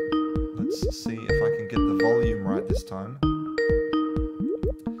 Let's see if I can get the volume right this time.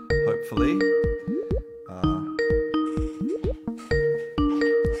 Hopefully.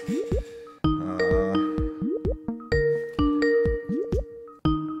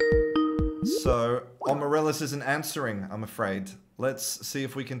 So, Omarelis isn't answering, I'm afraid. Let's see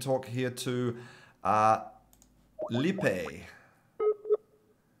if we can talk here to Lipe.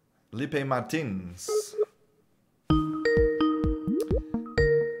 Lipe Martins.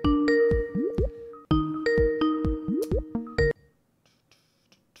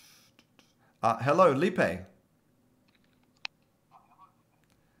 Hello, Lipe.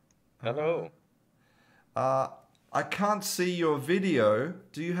 Hello. I can't see your video.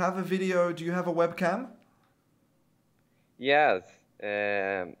 Do you have a video? Do you have a webcam? Yes.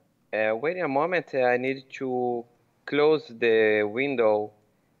 Wait a moment. I need to close the window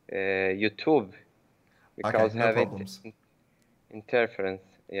YouTube because Okay, no having problems. interference.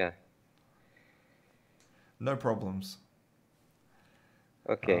 Yeah. No problems.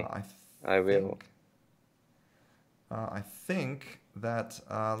 Okay. I will. I think that,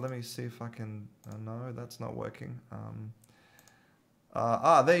 let me see if I can, no, that's not working.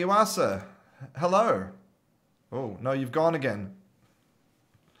 There you are, sir. Hello. Oh, no, you've gone again.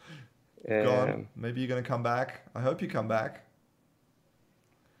 You've gone. Maybe you're going to come back. I hope you come back.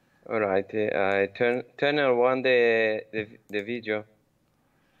 All right. I turn on the video.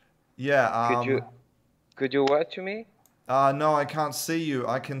 Yeah. Could you watch me? No, I can't see you.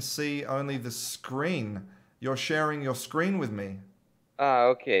 I can see only the screen. You're sharing your screen with me.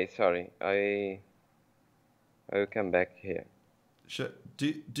 Okay. Sorry. I will come back here.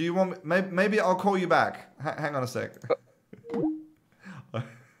 Do you want me? Maybe I'll call you back. Hang on a sec.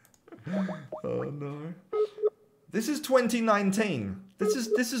 Oh no. This is 2019.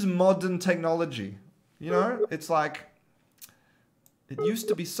 This is modern technology. You know, it's like it used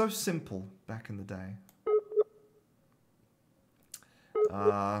to be so simple back in the day.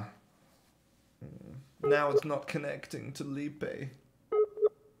 Now it's not connecting to Lipe.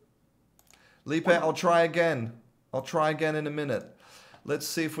 Lipe, I'll try again. I'll try again in a minute. Let's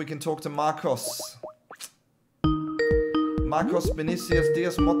see if we can talk to Marcos. Marcos Benicius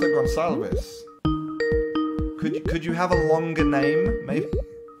Diaz Mota Gonçalves. Could you have a longer name, maybe?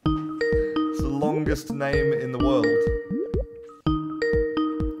 It's the longest name in the world.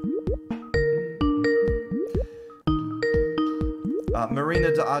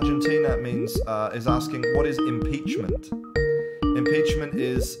 Marina de Argentina is asking, what is impeachment? Impeachment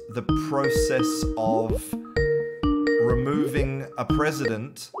is the process of removing a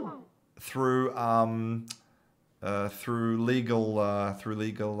president through legal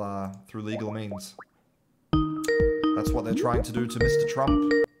means. That's what they're trying to do to Mr.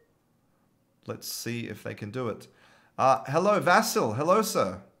 Trump. Let's see if they can do it. Hello, Vasil. Hello,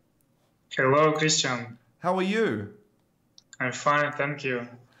 sir. Hello, Christian. How are you? I'm fine, thank you.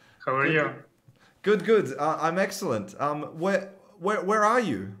 How are you? Good. I'm excellent. Where are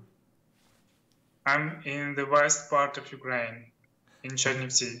you? I'm in the west part of Ukraine, in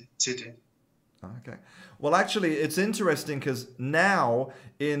Chernihiv city. Okay. Well, actually, it's interesting because now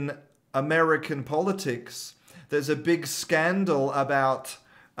in American politics, there's a big scandal about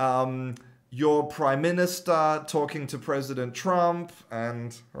your prime minister talking to President Trump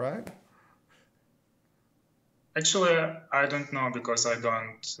and, right? Actually, I don't know because I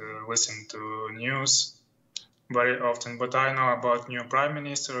don't listen to news very often, but I know about new prime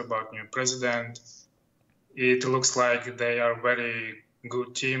minister, about new president. It looks like they are very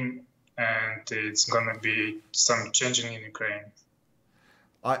good team and it's gonna be some changing in Ukraine.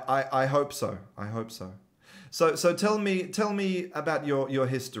 I hope so. I hope so. So tell me about your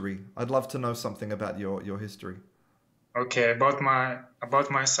history. I'd love to know something about your history. Okay, about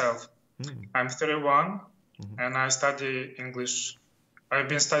myself. I'm 31 and I study English. I've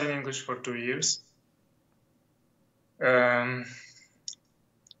been studying English for 2 years.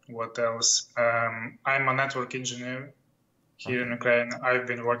 What else? I'm a network engineer here in Ukraine. I've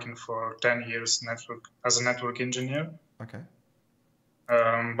been working for 10 years as a network engineer. Okay.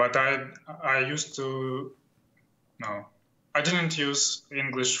 But I used to, no, I didn't use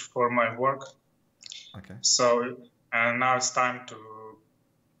English for my work. Okay. So, and now it's time to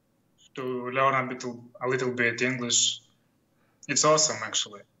learn a little bit English. It's awesome,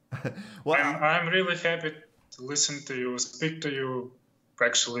 actually. Well, I'm really happy to listen to you, speak to you.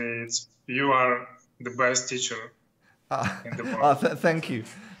 Actually, you are the best teacher in the world. Thank you.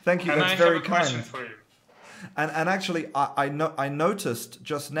 Thank you. And That's I very have a question kind. for you. And actually, I noticed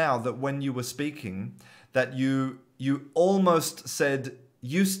just now that when you were speaking, that you almost said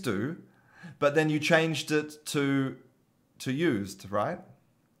used to, but then you changed it to used, right?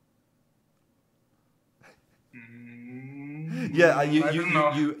 Yeah, you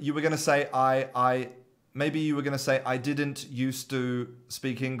were going to say maybe you were going to say I didn't used to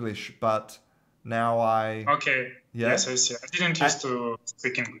speak English, but now I. Okay. Yeah? Yes, I see. I didn't used to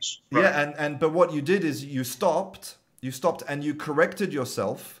speak English. Right. Yeah, but what you did is you stopped and you corrected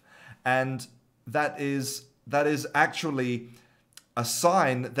yourself, and that is actually a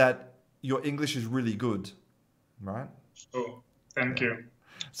sign that your English is really good, right? Oh, thank you.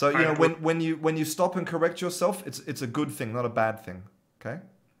 So you know when you stop and correct yourself, it's a good thing, not a bad thing. Okay.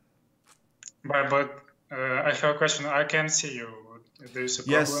 But I have a question. I can't see you. There's a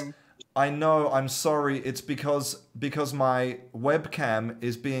problem. Yes, I know. I'm sorry. It's because my webcam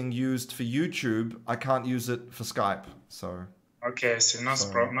is being used for YouTube. I can't use it for Skype. So. Okay, so not a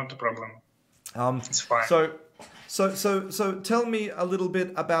problem. It's fine. So tell me a little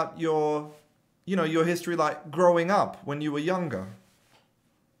bit about your history, like growing up when you were younger.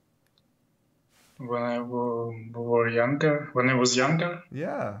 When I was younger.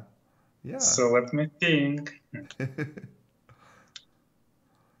 Yeah. So let me think.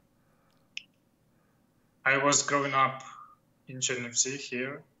 I was growing up in Chernivtsi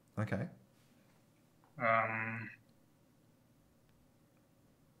here. Okay. I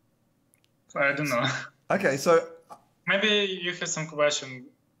don't know. Okay, so maybe you have some question.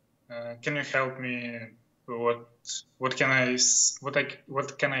 Can you help me? What can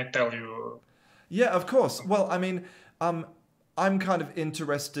I tell you? Yeah, of course. Well, I mean, I'm kind of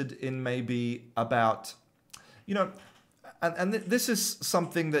interested in maybe about, and this is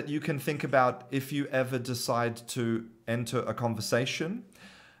something that you can think about if you ever decide to enter a conversation,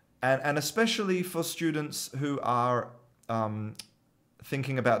 and especially for students who are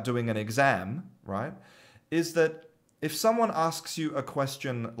thinking about doing an exam, right? Is that if someone asks you a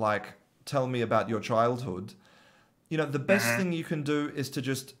question like, tell me about your childhood, the best thing you can do is to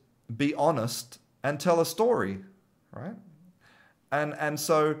just be honest and tell a story, right? And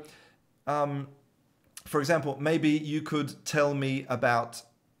so, for example, maybe you could tell me about,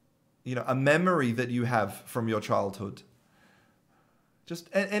 a memory that you have from your childhood. Just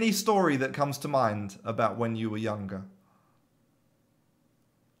any story that comes to mind about when you were younger.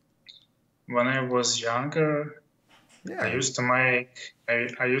 When I was younger, yeah. I used to make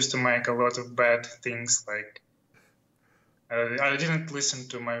a lot of bad things. Like I didn't listen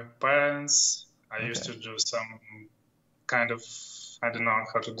to my parents. I used to do some kind of, I don't know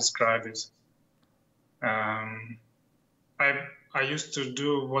how to describe it. I used to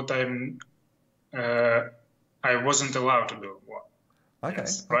do what I wasn't allowed to do. Okay.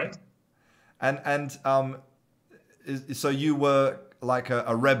 Yes, right. And so you were like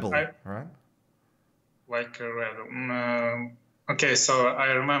a rebel, right? Like a rebel. Okay, so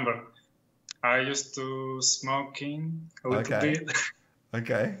I remember I used to smoking a little bit.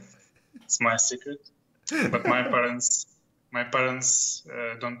 Okay. It's my secret, but my parents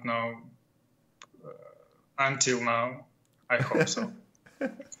don't know until now. I hope so.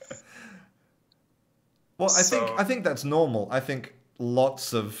 Well, I think that's normal. I think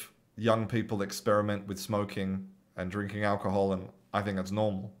lots of young people experiment with smoking and drinking alcohol, and I think that's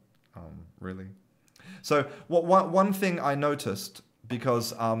normal, really. So one thing I noticed,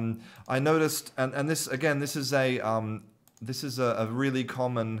 because I noticed, and this again, this is a really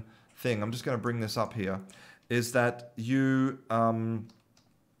common thing. I'm just going to bring this up here, is that you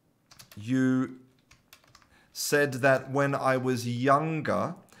said that when I was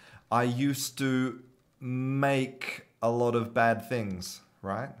younger, I used to make a lot of bad things,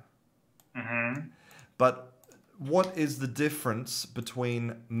 right? Mm-hmm. But what is the difference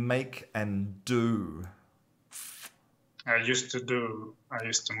between make and do? I used to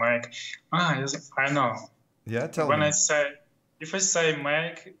make. Yes, I know. Yeah, tell When me. if I say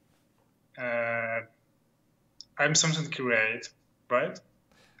make, I'm something create, right?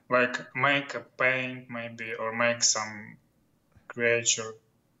 Like make a paint maybe, or make some creature.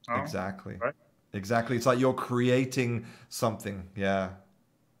 No? Exactly. Right? Exactly. It's like you're creating something. Yeah.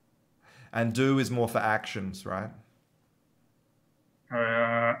 And do is more for actions, right?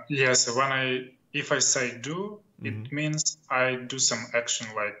 Yes. If I say do, it means I do some action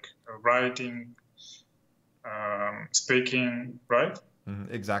like writing, speaking, right?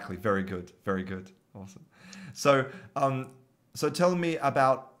 Exactly. Very good. Very good. Awesome. So, so tell me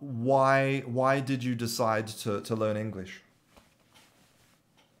about why did you decide to learn English?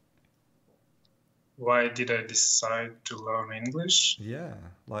 Why did I decide to learn English? Yeah.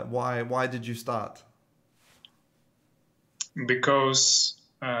 Like why did you start? Because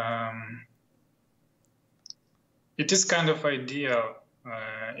it is kind of ideal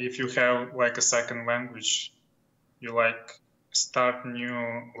if you have like a second language, you like start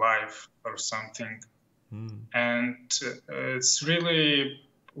new life or something. And it's really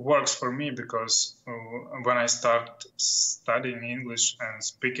works for me because when I start studying English and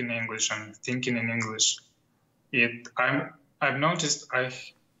speaking English and thinking in English, I've noticed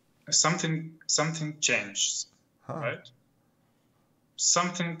something changed, right?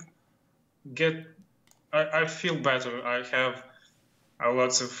 Something I feel better. I have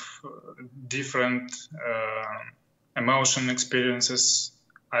lots of different emotion experiences.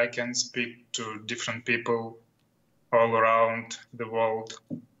 I can speak to different people all around the world.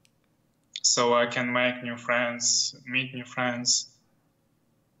 So I can make new friends, meet new friends.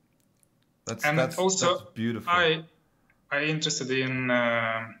 That's beautiful. I interested in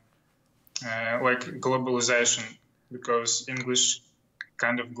like globalization, because English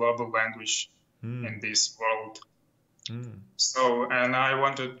kind of global language in this world. So, and I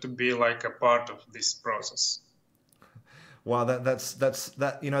wanted to be like a part of this process. Wow,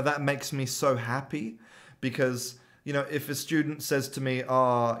 that makes me so happy, because if a student says to me,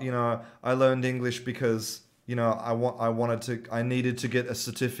 I learned English because I needed to get a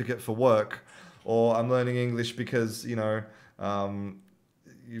certificate for work, or I'm learning English because a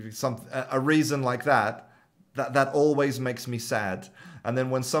reason like that always makes me sad. And then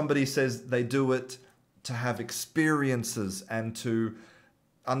when somebody says they do it to have experiences and to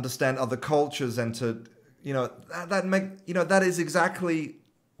understand other cultures and to that is exactly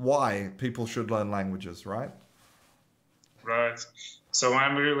why people should learn languages, right? Right. So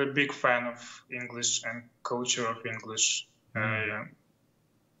I'm a really big fan of English and culture of English.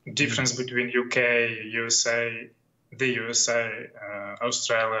 Difference between UK, USA, the USA,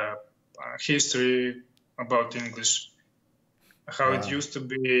 Australia, history about English, how it used to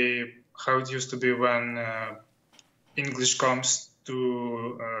be when English comes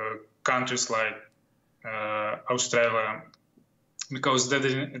to countries like Australia, because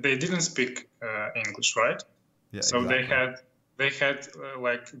they didn't speak English, right? Yeah, so exactly. they had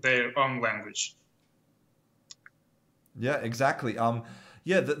like their own language. Yeah, exactly.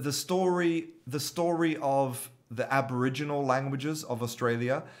 The story of the Aboriginal languages of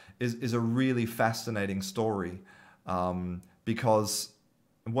Australia is a really fascinating story, because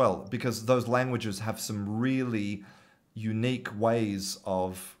those languages have some really unique ways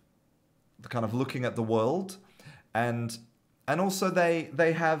of kind of looking at the world, and also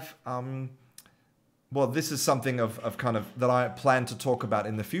they have this is something of kind of that I plan to talk about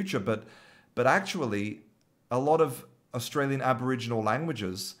in the future, but actually a lot of Australian Aboriginal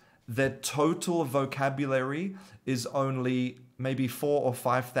languages, their total vocabulary is only maybe 4,000 or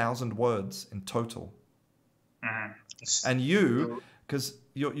 5,000 words in total. And you, because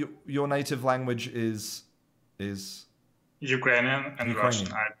your native language is Ukrainian and Ukrainian. Russian.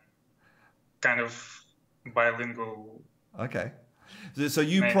 I'm kind of bilingual. Okay. So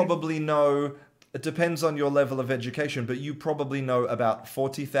you probably know, it depends on your level of education, but you probably know about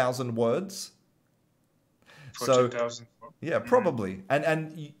 40,000 words. 40,000. Yeah, probably.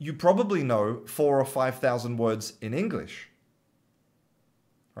 And you probably know 4,000 or 5,000 words in English.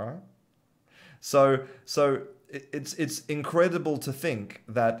 Right? So it's incredible to think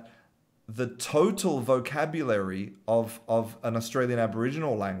that the total vocabulary of an Australian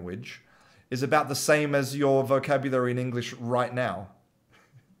Aboriginal language is about the same as your vocabulary in English right now.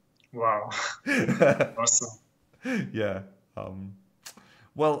 Wow. Awesome. Yeah.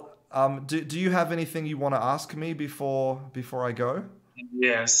 Do you have anything you want to ask me before I go?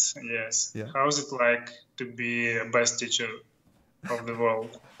 Yes. Yeah. How is it like to be a best teacher of the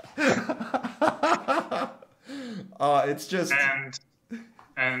world? It's just...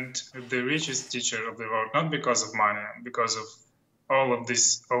 And the richest teacher of the world, not because of money, because of all of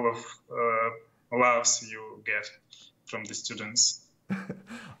loves you get from the students.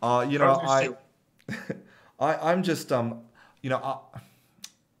 You know, I'm just, you know,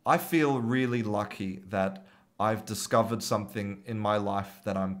 I feel really lucky that I've discovered something in my life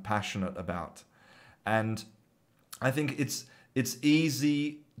that I'm passionate about. And I think it's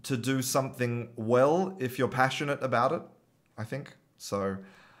easy to do something well if you're passionate about it, I think. So,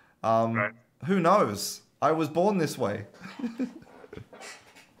 Right. who knows? I was born this way.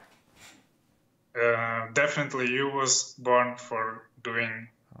 Definitely, you was born for doing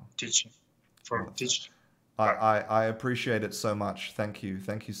teaching, for teaching. I appreciate it so much. Thank you,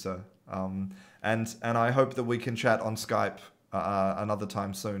 sir. And I hope that we can chat on Skype another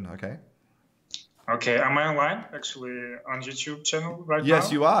time soon. Okay. Okay, am I online actually on YouTube channel right now?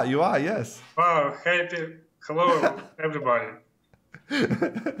 Yes, you are. You are. Yes. Wow. Hey, hello, everybody.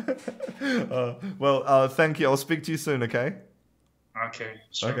 Well, thank you. I'll speak to you soon. Okay. Okay.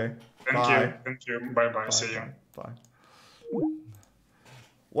 Sure. Okay. Thank Bye. you. Thank you. Bye bye. See you. Bye.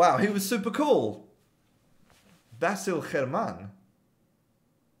 Wow, he was super cool. Basil German.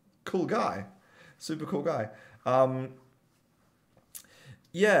 Cool guy. Super cool guy.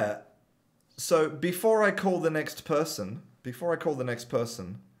 Yeah. So before I call the next person,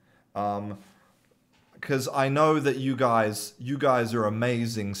 because I know that you guys are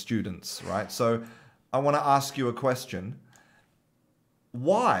amazing students, right? So I want to ask you a question.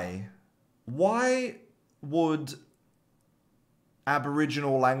 Why would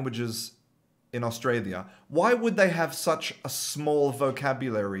Aboriginal languages in Australia, why would they have such a small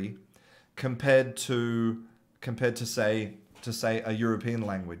vocabulary compared to say a European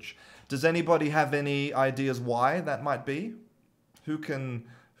language? Does anybody have any ideas why that might be? Who can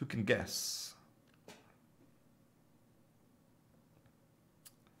guess?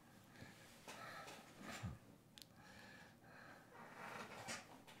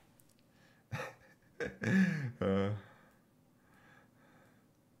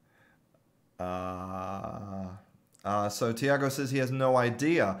 So Tiago says he has no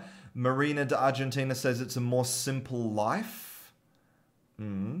idea. Marina de Argentina says it's a more simple life.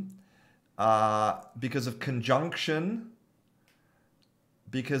 Because of conjunction.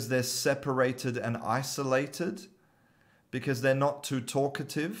 Because they're separated and isolated. Because they're not too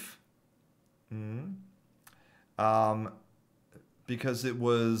talkative. Because it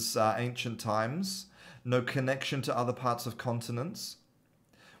was ancient times. No connection to other parts of continents.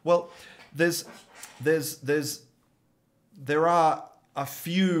 Well, there are a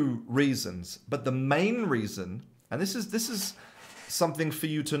few reasons, but the main reason, and this is something for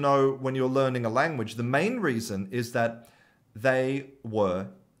you to know when you're learning a language, the main reason is that they were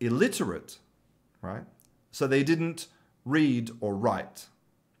illiterate, right? So they didn't read or write,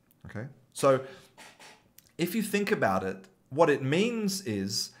 okay? So if you think about it, what it means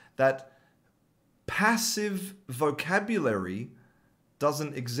is that passive vocabulary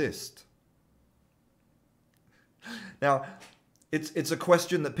doesn't exist. Now, it's a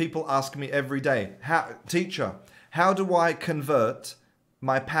question that people ask me every day. Teacher, how do I convert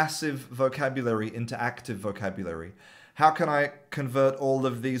my passive vocabulary into active vocabulary? How can I convert all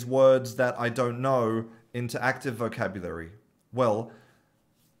of these words that I don't know into active vocabulary? Well,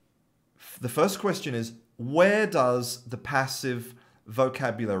 the first question is, where does the passive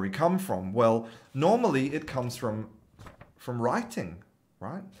vocabulary come from? Well, normally it comes from writing,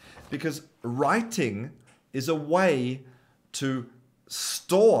 right? Because writing is a way to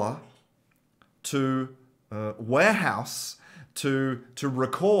store, to warehouse, to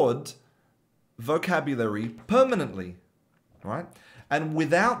record vocabulary permanently, right? And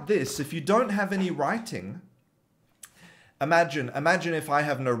without this, if you don't have any writing, imagine if I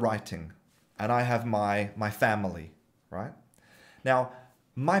have no writing and I have my family, right? Now,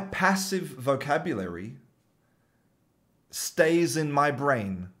 my passive vocabulary stays in my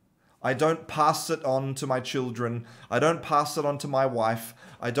brain. I don't pass it on to my children. I don't pass it on to my wife.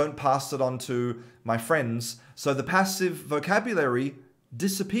 I don't pass it on to my friends. So the passive vocabulary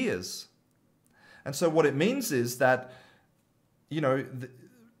disappears. And so what it means is that, you know,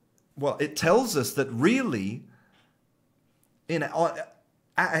 it tells us that really, on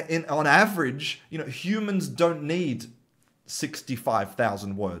average, you know, humans don't need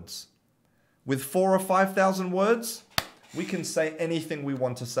 65,000 words. With 4,000 or 5,000 words, we can say anything we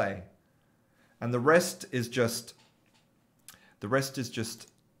want to say. And the rest is just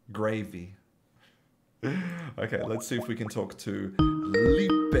gravy. Okay, let's see if we can talk to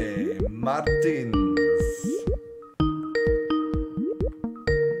Lipe Martins.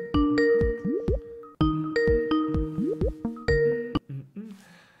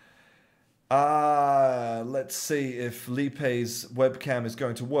 Let's see if Lipe's webcam is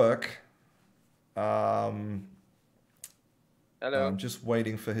going to work. Hello. I'm just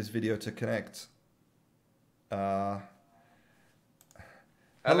waiting for his video to connect. Hello,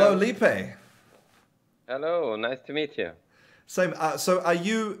 Lipe. Hello, nice to meet you. Same. So are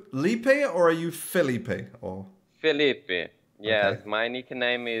you Lipe or are you Felipe? Or Felipe. Yes, Okay. my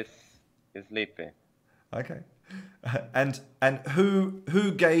nickname is Lipe. Okay. And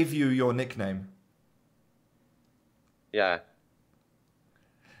who gave you your nickname? Yeah.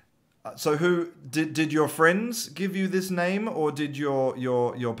 So who did your friends give you this name, or did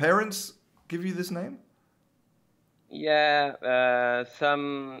your parents give you this name? Yeah,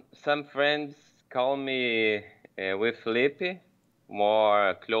 some friends call me with Felipe,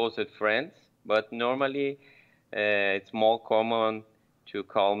 more closest friends, but normally it's more common to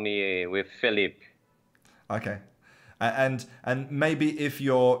call me with Felipe. Okay. And maybe if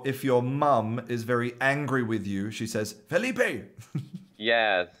your mum is very angry with you, she says Felipe.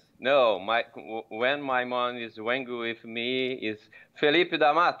 Yes. No, when my mom is angry with me is Felipe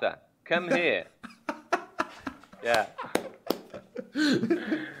da Mata, come here. Yeah.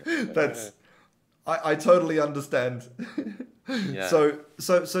 That's I totally understand. Yeah.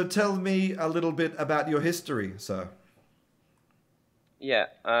 So tell me a little bit about your history, sir. Yeah,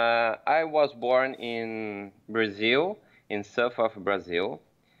 I was born in Brazil, in south of Brazil.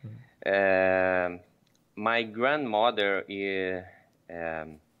 My grandmother is,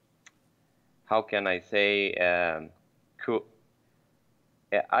 how can I say,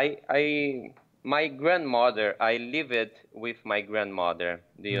 my grandmother, I lived with my grandmother,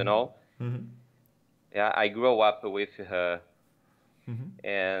 do you know? Mm-hmm. Yeah, I grew up with her,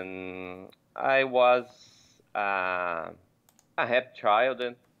 and I was a happy child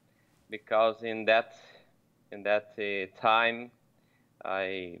because in that time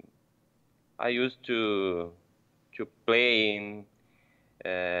I used to play in,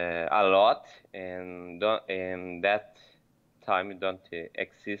 a lot, and that time don't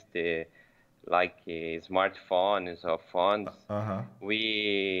exist like smartphones or phones. Uh-huh.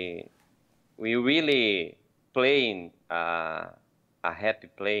 We really playing a happy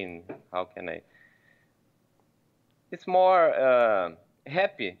playing. How can I? It's more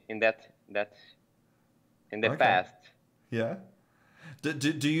happy in in the Okay. past. Yeah.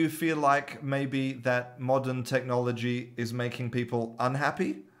 Do you feel like maybe that modern technology is making people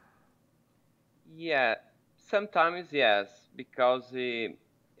unhappy? Yeah, sometimes yes, because when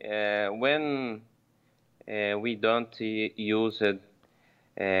we don't use it,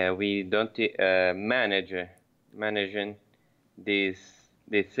 we don't managing these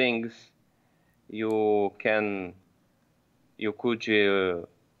things. You can you could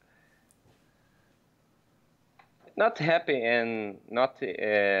not happy and not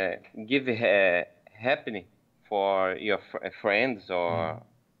give happiness for your friends or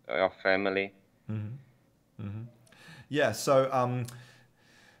your family. Yeah, so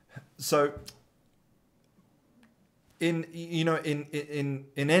in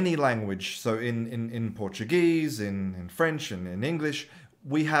in any language, so in Portuguese, in French, and in English,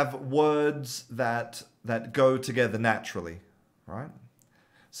 we have words that go together naturally, right?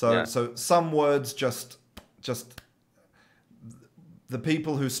 So Yeah. so some words just the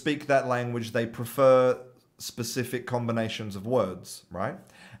people who speak that language, they prefer specific combinations of words, right?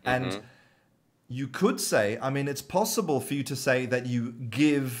 And Mm-hmm. you could say, I mean, it's possible for you to say that you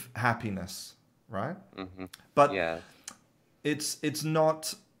give happiness, right? Mm-hmm. But Yes. it's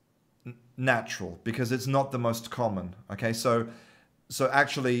not natural because it's not the most common. Okay, so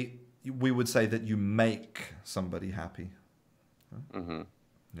actually, we would say that you make somebody happy. Mm-hmm.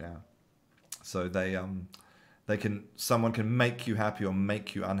 Yeah. So they can someone can make you happy or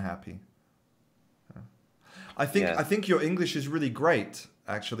make you unhappy. Yes. I think your English is really great,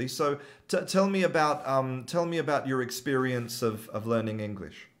 actually. So tell me about your experience of learning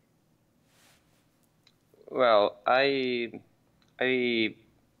English. Well, I I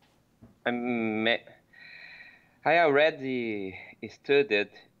me- I already studied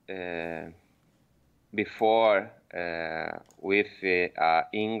before with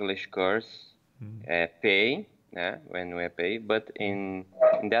English course pay, when we pay, but in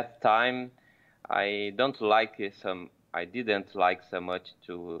that time I didn't like so much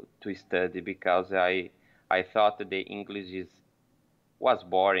to study because I thought the English was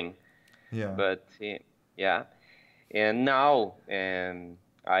boring, Yeah. but yeah, and now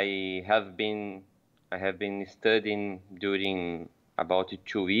I have been studying during about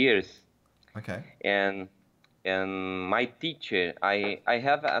 2 years, Okay. and my teacher, I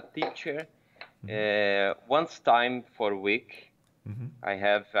have a teacher once time for a week. I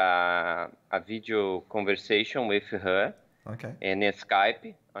have a video conversation with her. Okay. On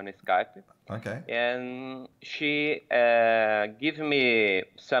Skype. Okay. And she give me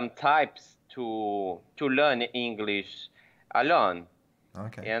some types to learn English alone.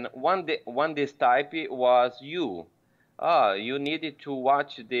 Okay. And one this type was you. You needed to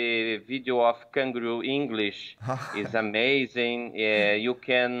watch the video of Canguro English. It's amazing. You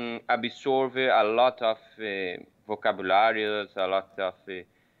can absorb a lot of vocabularies, a lot of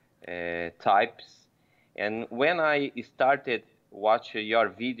types. And when I started watch your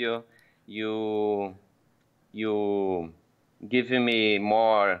video, you give me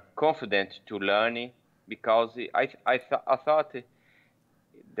more confident to learn, because I thought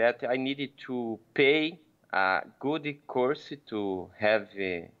that I needed to pay a good course to have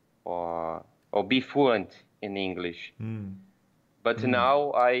or be fluent in English. But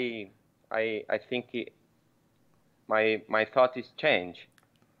now I think my thought is changed.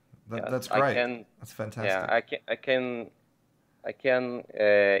 That's great. That's fantastic. Yeah, I can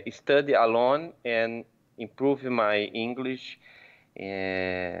study alone and improve my English,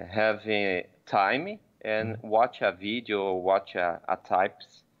 have time and watch a video, watch a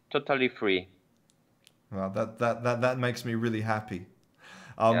types totally free. Well, that makes me really happy.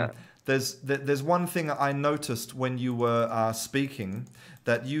 Yeah. There's one thing I noticed when you were speaking,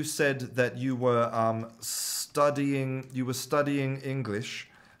 that you said that you were studying English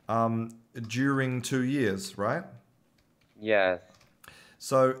during 2 years, right? Yes.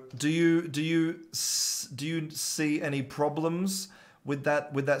 So do you see any problems with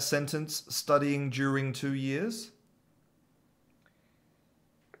that sentence, studying during 2 years?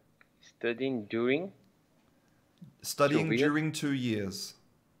 Studying during? Studying during 2 years.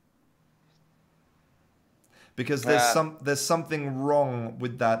 Because there's something wrong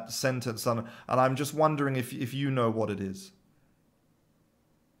with that sentence, and I'm just wondering if you know what it is.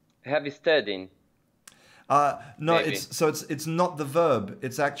 Have you studied? No, Maybe. it's not the verb.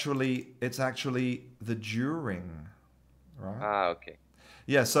 It's actually the during, right? Okay.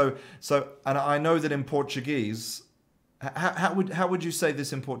 Yeah. So and I know that in Portuguese, how would you say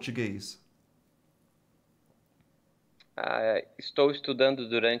this in Portuguese? Estou estudando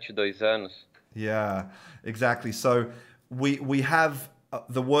durante 2 anos. Yeah, exactly. So we have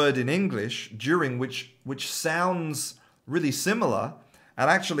the word in English during, which sounds really similar, and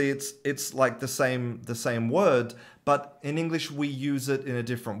actually it's like the same word, but in English we use it in a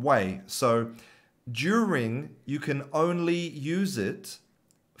different way. So during, you can only use it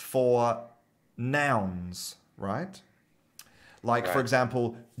for nouns, right? Like, for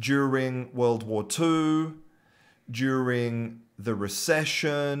example, during World War II, during the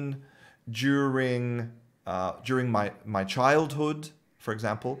recession, during my childhood, for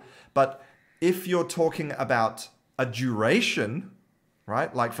example. But if you're talking about a duration,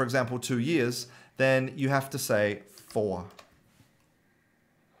 right, like for example 2 years, then you have to say for.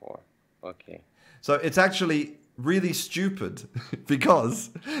 Okay. So it's actually really stupid because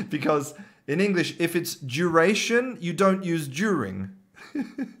in English, if it's duration, you don't use during.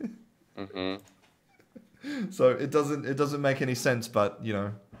 So it doesn't make any sense, but you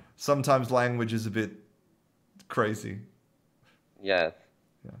know, sometimes language is a bit crazy. Yes.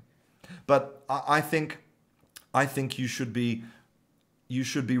 Yeah. But I think you should be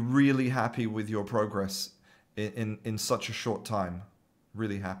really happy with your progress in such a short time.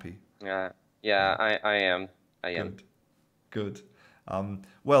 Really happy. Yeah, I am. Good.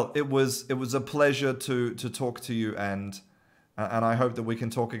 Well, it was a pleasure to talk to you, and I hope that we can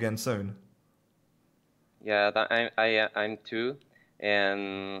talk again soon. Yeah, I'm too,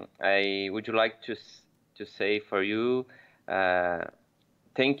 and I would like to say for you,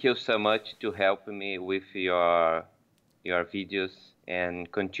 thank you so much to help me with your videos,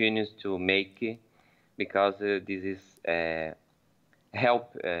 and continues to make it, because this is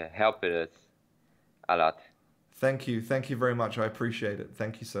helped us a lot. Thank you very much. I appreciate it.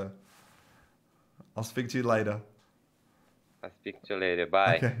 Thank you, sir. I'll speak to you later. I'll speak to you later.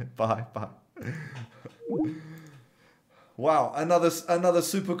 Bye. Okay, bye. Wow, another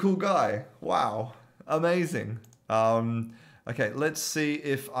super cool guy. Wow, amazing. Okay, let's see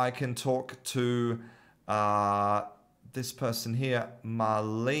if I can talk to this person here,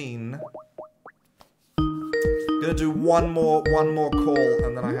 Marlene. Gonna do one more call,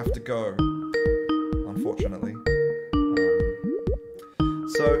 and then I have to go, unfortunately.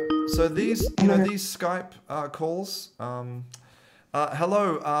 So these Skype calls.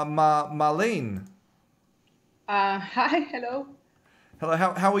 Hello, Marlene. Hi, hello. Hello,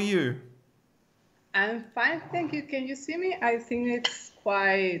 how are you? I'm fine, thank you. Can you see me? I think it's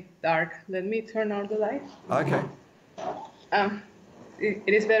quite dark. Let me turn on the light. Okay.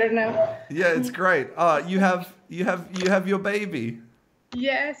 it is better now. Yeah, it's great. You have your baby.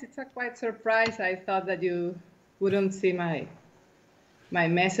 Yes, it's a quite surprise. I thought that you wouldn't see my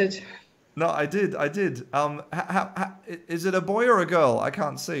message. No, I did. Is it a boy or a girl? I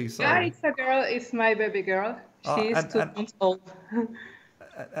can't see. Yeah, Sorry. it's a girl. It's my baby girl. She's And 2 months old.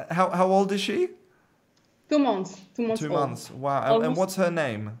 how old is she? 2 months. 2 months 2 old. months. Wow. And Almost. what's her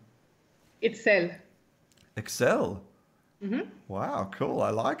name? It's Cell. Excel. Mm-hmm. Wow, cool.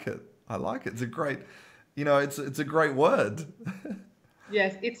 I like it. It's a great, it's a great word.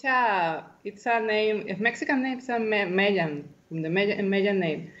 Yes, it's a name, a Mexican name. It's a Mayan, the Mayan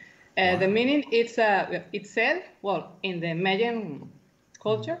name. The meaning it's said, well, in the Mayan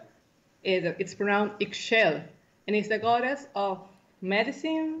culture, it's pronounced Ixchel, and it's the goddess of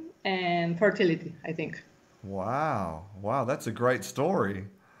medicine and fertility, I think. Wow. Wow, that's a great story.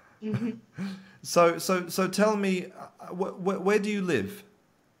 Mm-hmm. So tell me, where do you live?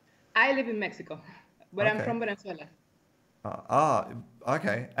 I live in Mexico, but I'm Okay. from Venezuela.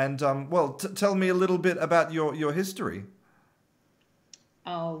 Okay. And well, tell me a little bit about your history.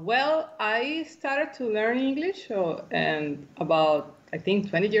 Well, I started to learn English and about, I think,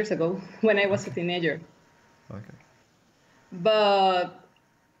 20 years ago when I was a teenager. Okay. But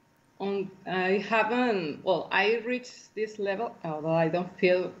I haven't, well, I reached this level, although I don't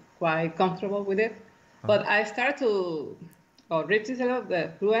feel quite comfortable with it. But I started to reach this level of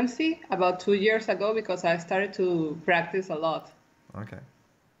the fluency about 2 years ago because I started to practice a lot. Okay.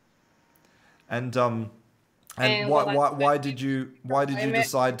 And And, why well, why did you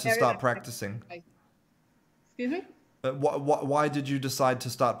decide to start practicing? Excuse me? Why did you decide to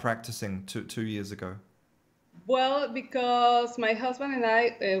start practicing 2 years ago? Well, because my husband and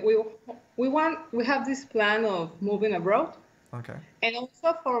I, we have this plan of moving abroad, Okay. and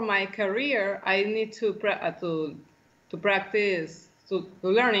also for my career, I need to practice to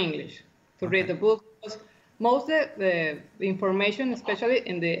learn English, to read the book. Because most of the information, especially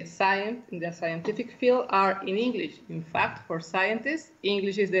in the scientific field, are in English. In fact, for scientists,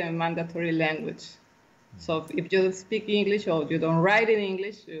 English is the mandatory language. So if you don't speak English or you don't write in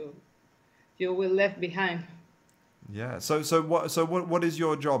English, you will left behind. Yeah. So what is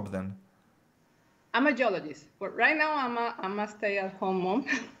your job then? I'm a geologist, but right now I'm a stay-at-home mom,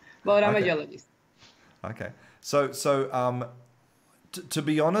 but I'm a Okay. geologist. Okay. So to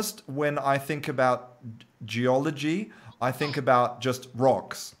be honest, when I think about geology, I think about just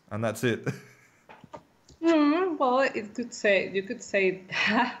rocks, and that's it. Well, you could say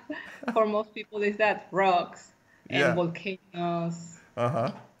that for most people is that rocks and Yeah. volcanoes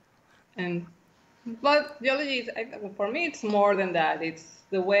Uh-huh. but geology is, for me, it's more than that. It's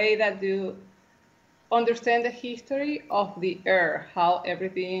the way that you understand the history of the earth, how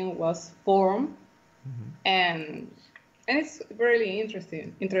everything was formed, and it's really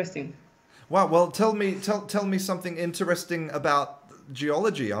interesting. Wow. Well, tell me something interesting about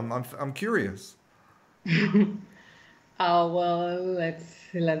geology. I'm curious. Well,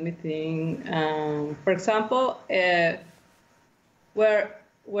 let me think. For example,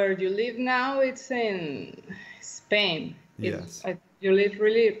 where you live now, it's in Spain. Yes. You live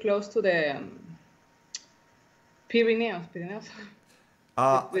really close to the Pyrenees.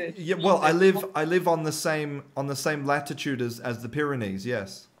 Yeah. Well, I live on the same latitude as the Pyrenees.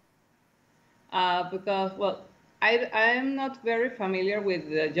 Yes. Because, well, I am not very familiar with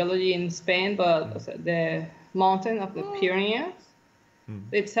the geology in Spain, but the mountain of the Pyrenees,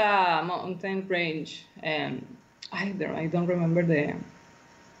 it's a mountain range, and I don't remember the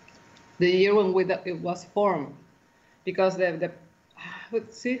year when it was formed, because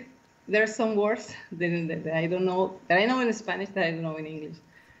let's see, there's some words that I don't know, that I know in Spanish that I don't know in English.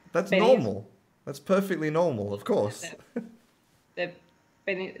 That's normal. That's perfectly normal, of course. The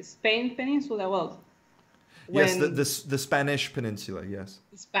Spain Peninsula, well, Yes, when the Spanish Peninsula. Yes.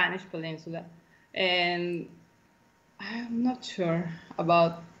 the Spanish Peninsula, and I'm not sure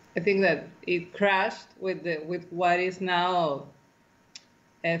about. I think that it crashed with what is now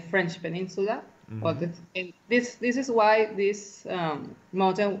a French Peninsula. Well, and this is why this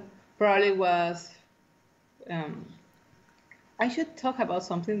mountain probably was. I should talk about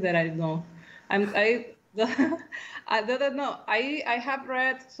something that I know. I don't know. I have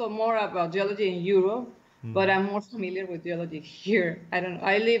read some more about geology in Europe, but I'm more familiar with geology here. I don't know.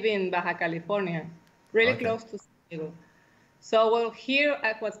 I live in Baja California, really Okay. close to San Diego. So, well, here,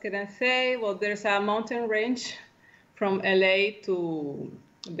 what can I say? Well, there's a mountain range from LA to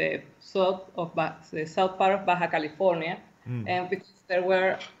the the south part of Baja California, and because there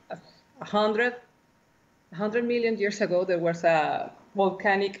were 100 million years ago, there was a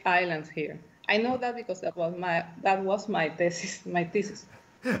volcanic island here. I know that because that was my thesis. My thesis.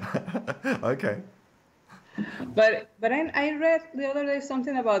 Okay. But I read the other day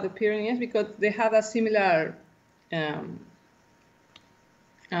something about the Pyrenees because they have a similar. I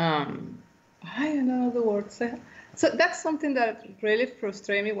don't know the word. So that's something that really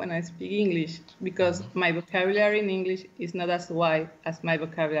frustrates me when I speak English because my vocabulary in English is not as wide as my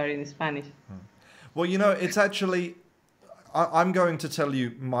vocabulary in Spanish. Well, you know, it's actually, I'm going to tell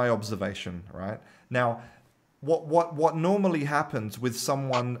you my observation, right? Now, what normally happens with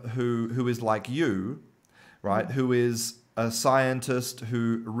someone who is like you, right? Who is a scientist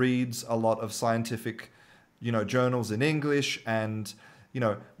who reads a lot of scientific, you know, journals in English, and, you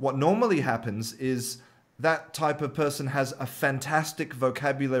know, what normally happens is that type of person has a fantastic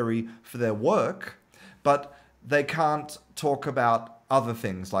vocabulary for their work, but they can't talk about other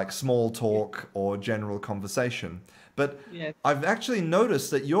things like small talk or general conversation. But Yes. I've actually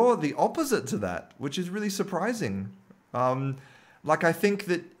noticed that you're the opposite to that, which is really surprising. Like, I think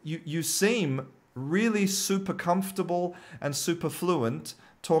that you seem really super comfortable and super fluent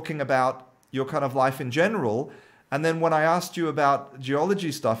talking about your kind of life in general. And then when I asked you about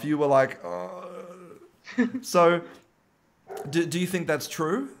geology stuff, you were like, So, do you think that's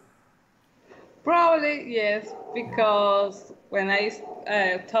true? Probably yes, because when I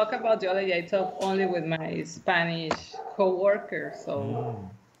talk about geology, I talk only with my Spanish coworkers. So,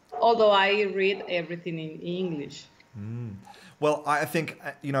 although I read everything in English. Well, I think,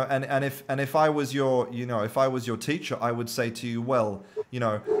 you know, and if I was your, you know, if I was your teacher, I would say to you, well, you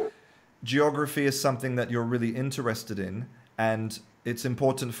know, geography is something that you're really interested in, and it's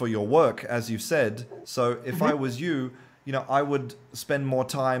important for your work, as you said. So if I was you, you know, I would spend more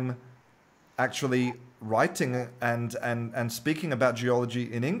time actually writing and speaking about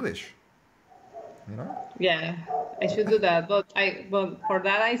geology in English. You know? Yeah, I should do that. But for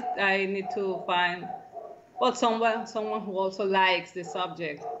that I need to find someone who also likes the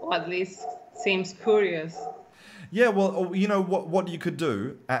subject, or at least seems curious. Yeah, well, you know what you could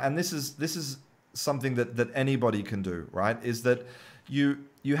do, and this is something that anybody can do, right? Is that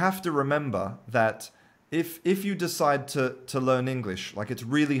you have to remember that if you decide to learn English, like, it's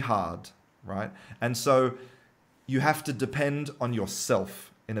really hard, right? And so you have to depend on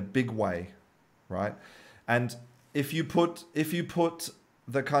yourself in a big way, right? And if you put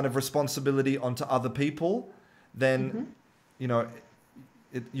the kind of responsibility onto other people, then you know,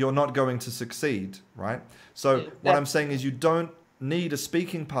 you're not going to succeed, right? So what I'm saying is, you don't need a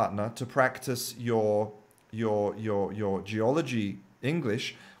speaking partner to practice your geology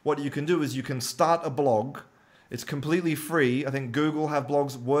English. What you can do is you can start a blog. It's completely free. I think Google have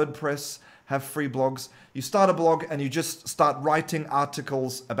blogs, WordPress have free blogs. You start a blog and you just start writing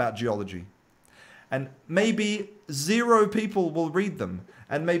articles about geology. And maybe 0 people will read them,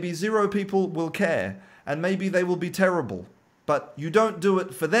 and maybe 0 people will care, and maybe they will be terrible. But you don't do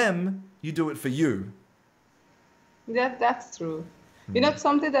it for them, you do it for you. That's true. You know,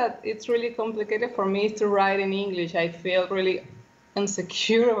 something that it's really complicated for me is to write in English. I feel really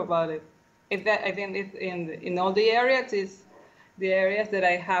insecure about it. I think it's in all the areas, is the areas that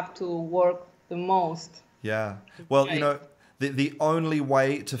I have to work the most. Yeah. Well, you know, the only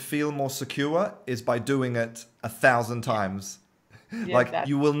way to feel more secure is by doing it 1,000 times. Yeah, like,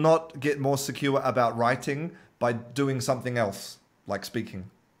 you will not get more secure about writing by doing something else, like speaking.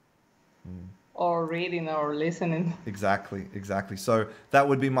 Or reading or listening. Exactly. So that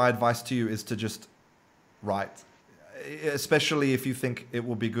would be my advice to you, is to just write, especially if you think it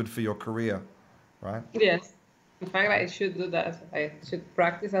will be good for your career, right? Yes. In fact, I should do that. I should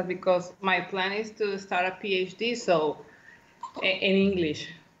practice that because my plan is to start a PhD, so in English.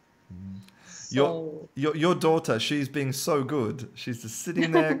 So... Your daughter, she's being so good. She's just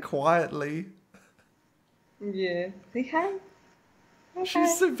sitting there quietly. Yeah. Say hi.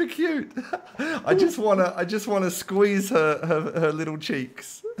 She's super cute. I just wanna squeeze her little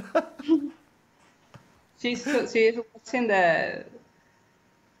cheeks. She's watching the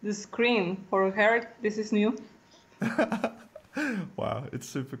screen. For her, this is new. Wow, it's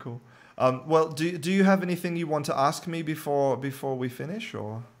super cool. Well, do you have anything you want to ask me before we finish,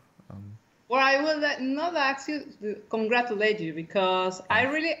 or? Well, I will not ask you to congratulate you, because I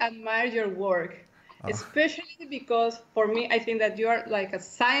really admire your work, especially because for me, I think that you are like a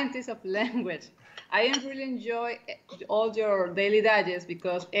scientist of language. I really enjoy all your daily digests,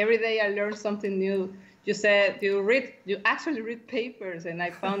 because every day I learn something new. You said you actually read papers, and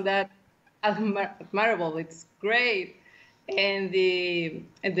I found that admirable. It's great. And the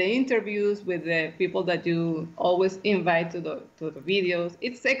interviews with the people that you always invite to the videos,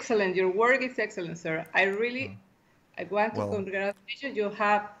 it's excellent. Your work is excellent, sir. I want to congratulate you. You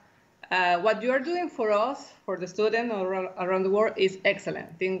have what you are doing for us, for the student around the world, is excellent.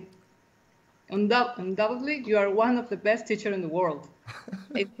 I think undoubtedly you are one of the best teachers in the world.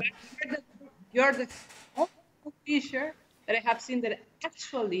 In fact, you're the only teacher that I have seen that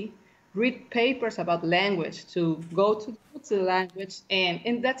actually read papers about language, to go to the language,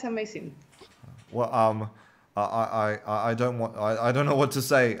 and that's amazing. Well, I don't know what to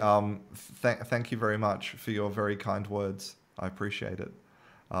say. Thank you very much for your very kind words. I appreciate it.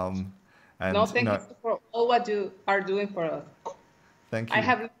 And No, thank you for all what you are doing for us. Thank you. I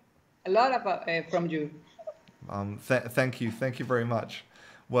have a lot about from you. Thank you very much.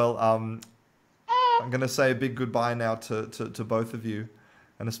 Well, I'm gonna say a big goodbye now to both of you,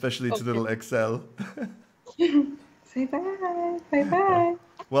 and especially to little Excel. Say bye. Bye bye.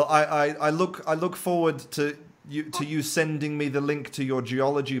 Well, I look forward to you sending me the link to your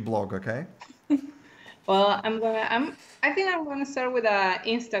geology blog. Okay. Well, I think I'm gonna start with an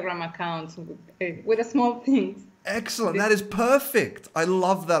Instagram account with a small things. Excellent. That is perfect. I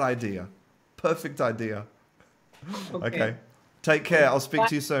love that idea. Perfect idea. Okay. Take care. I'll speak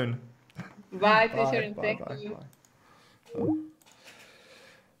to you soon. Bye, teacher, and thank you. Bye.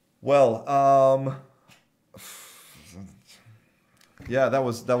 Well, yeah, that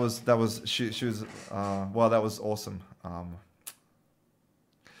was she was well, that was awesome.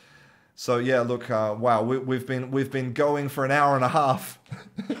 So yeah, look, wow, we've been going for an hour and a half,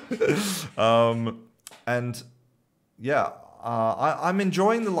 and yeah, I'm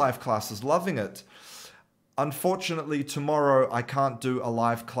enjoying the live classes, loving it. Unfortunately, tomorrow I can't do a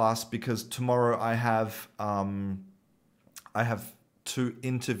live class because tomorrow I have 2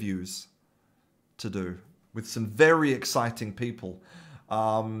 interviews to do with some very exciting people.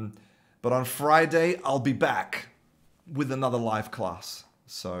 But on Friday I'll be back with another live class.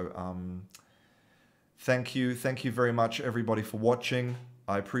 So thank you very much everybody for watching.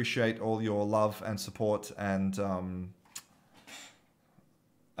 I appreciate all your love and support, and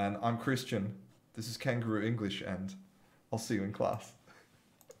I'm Christian. This is Canguro English, and I'll see you in class.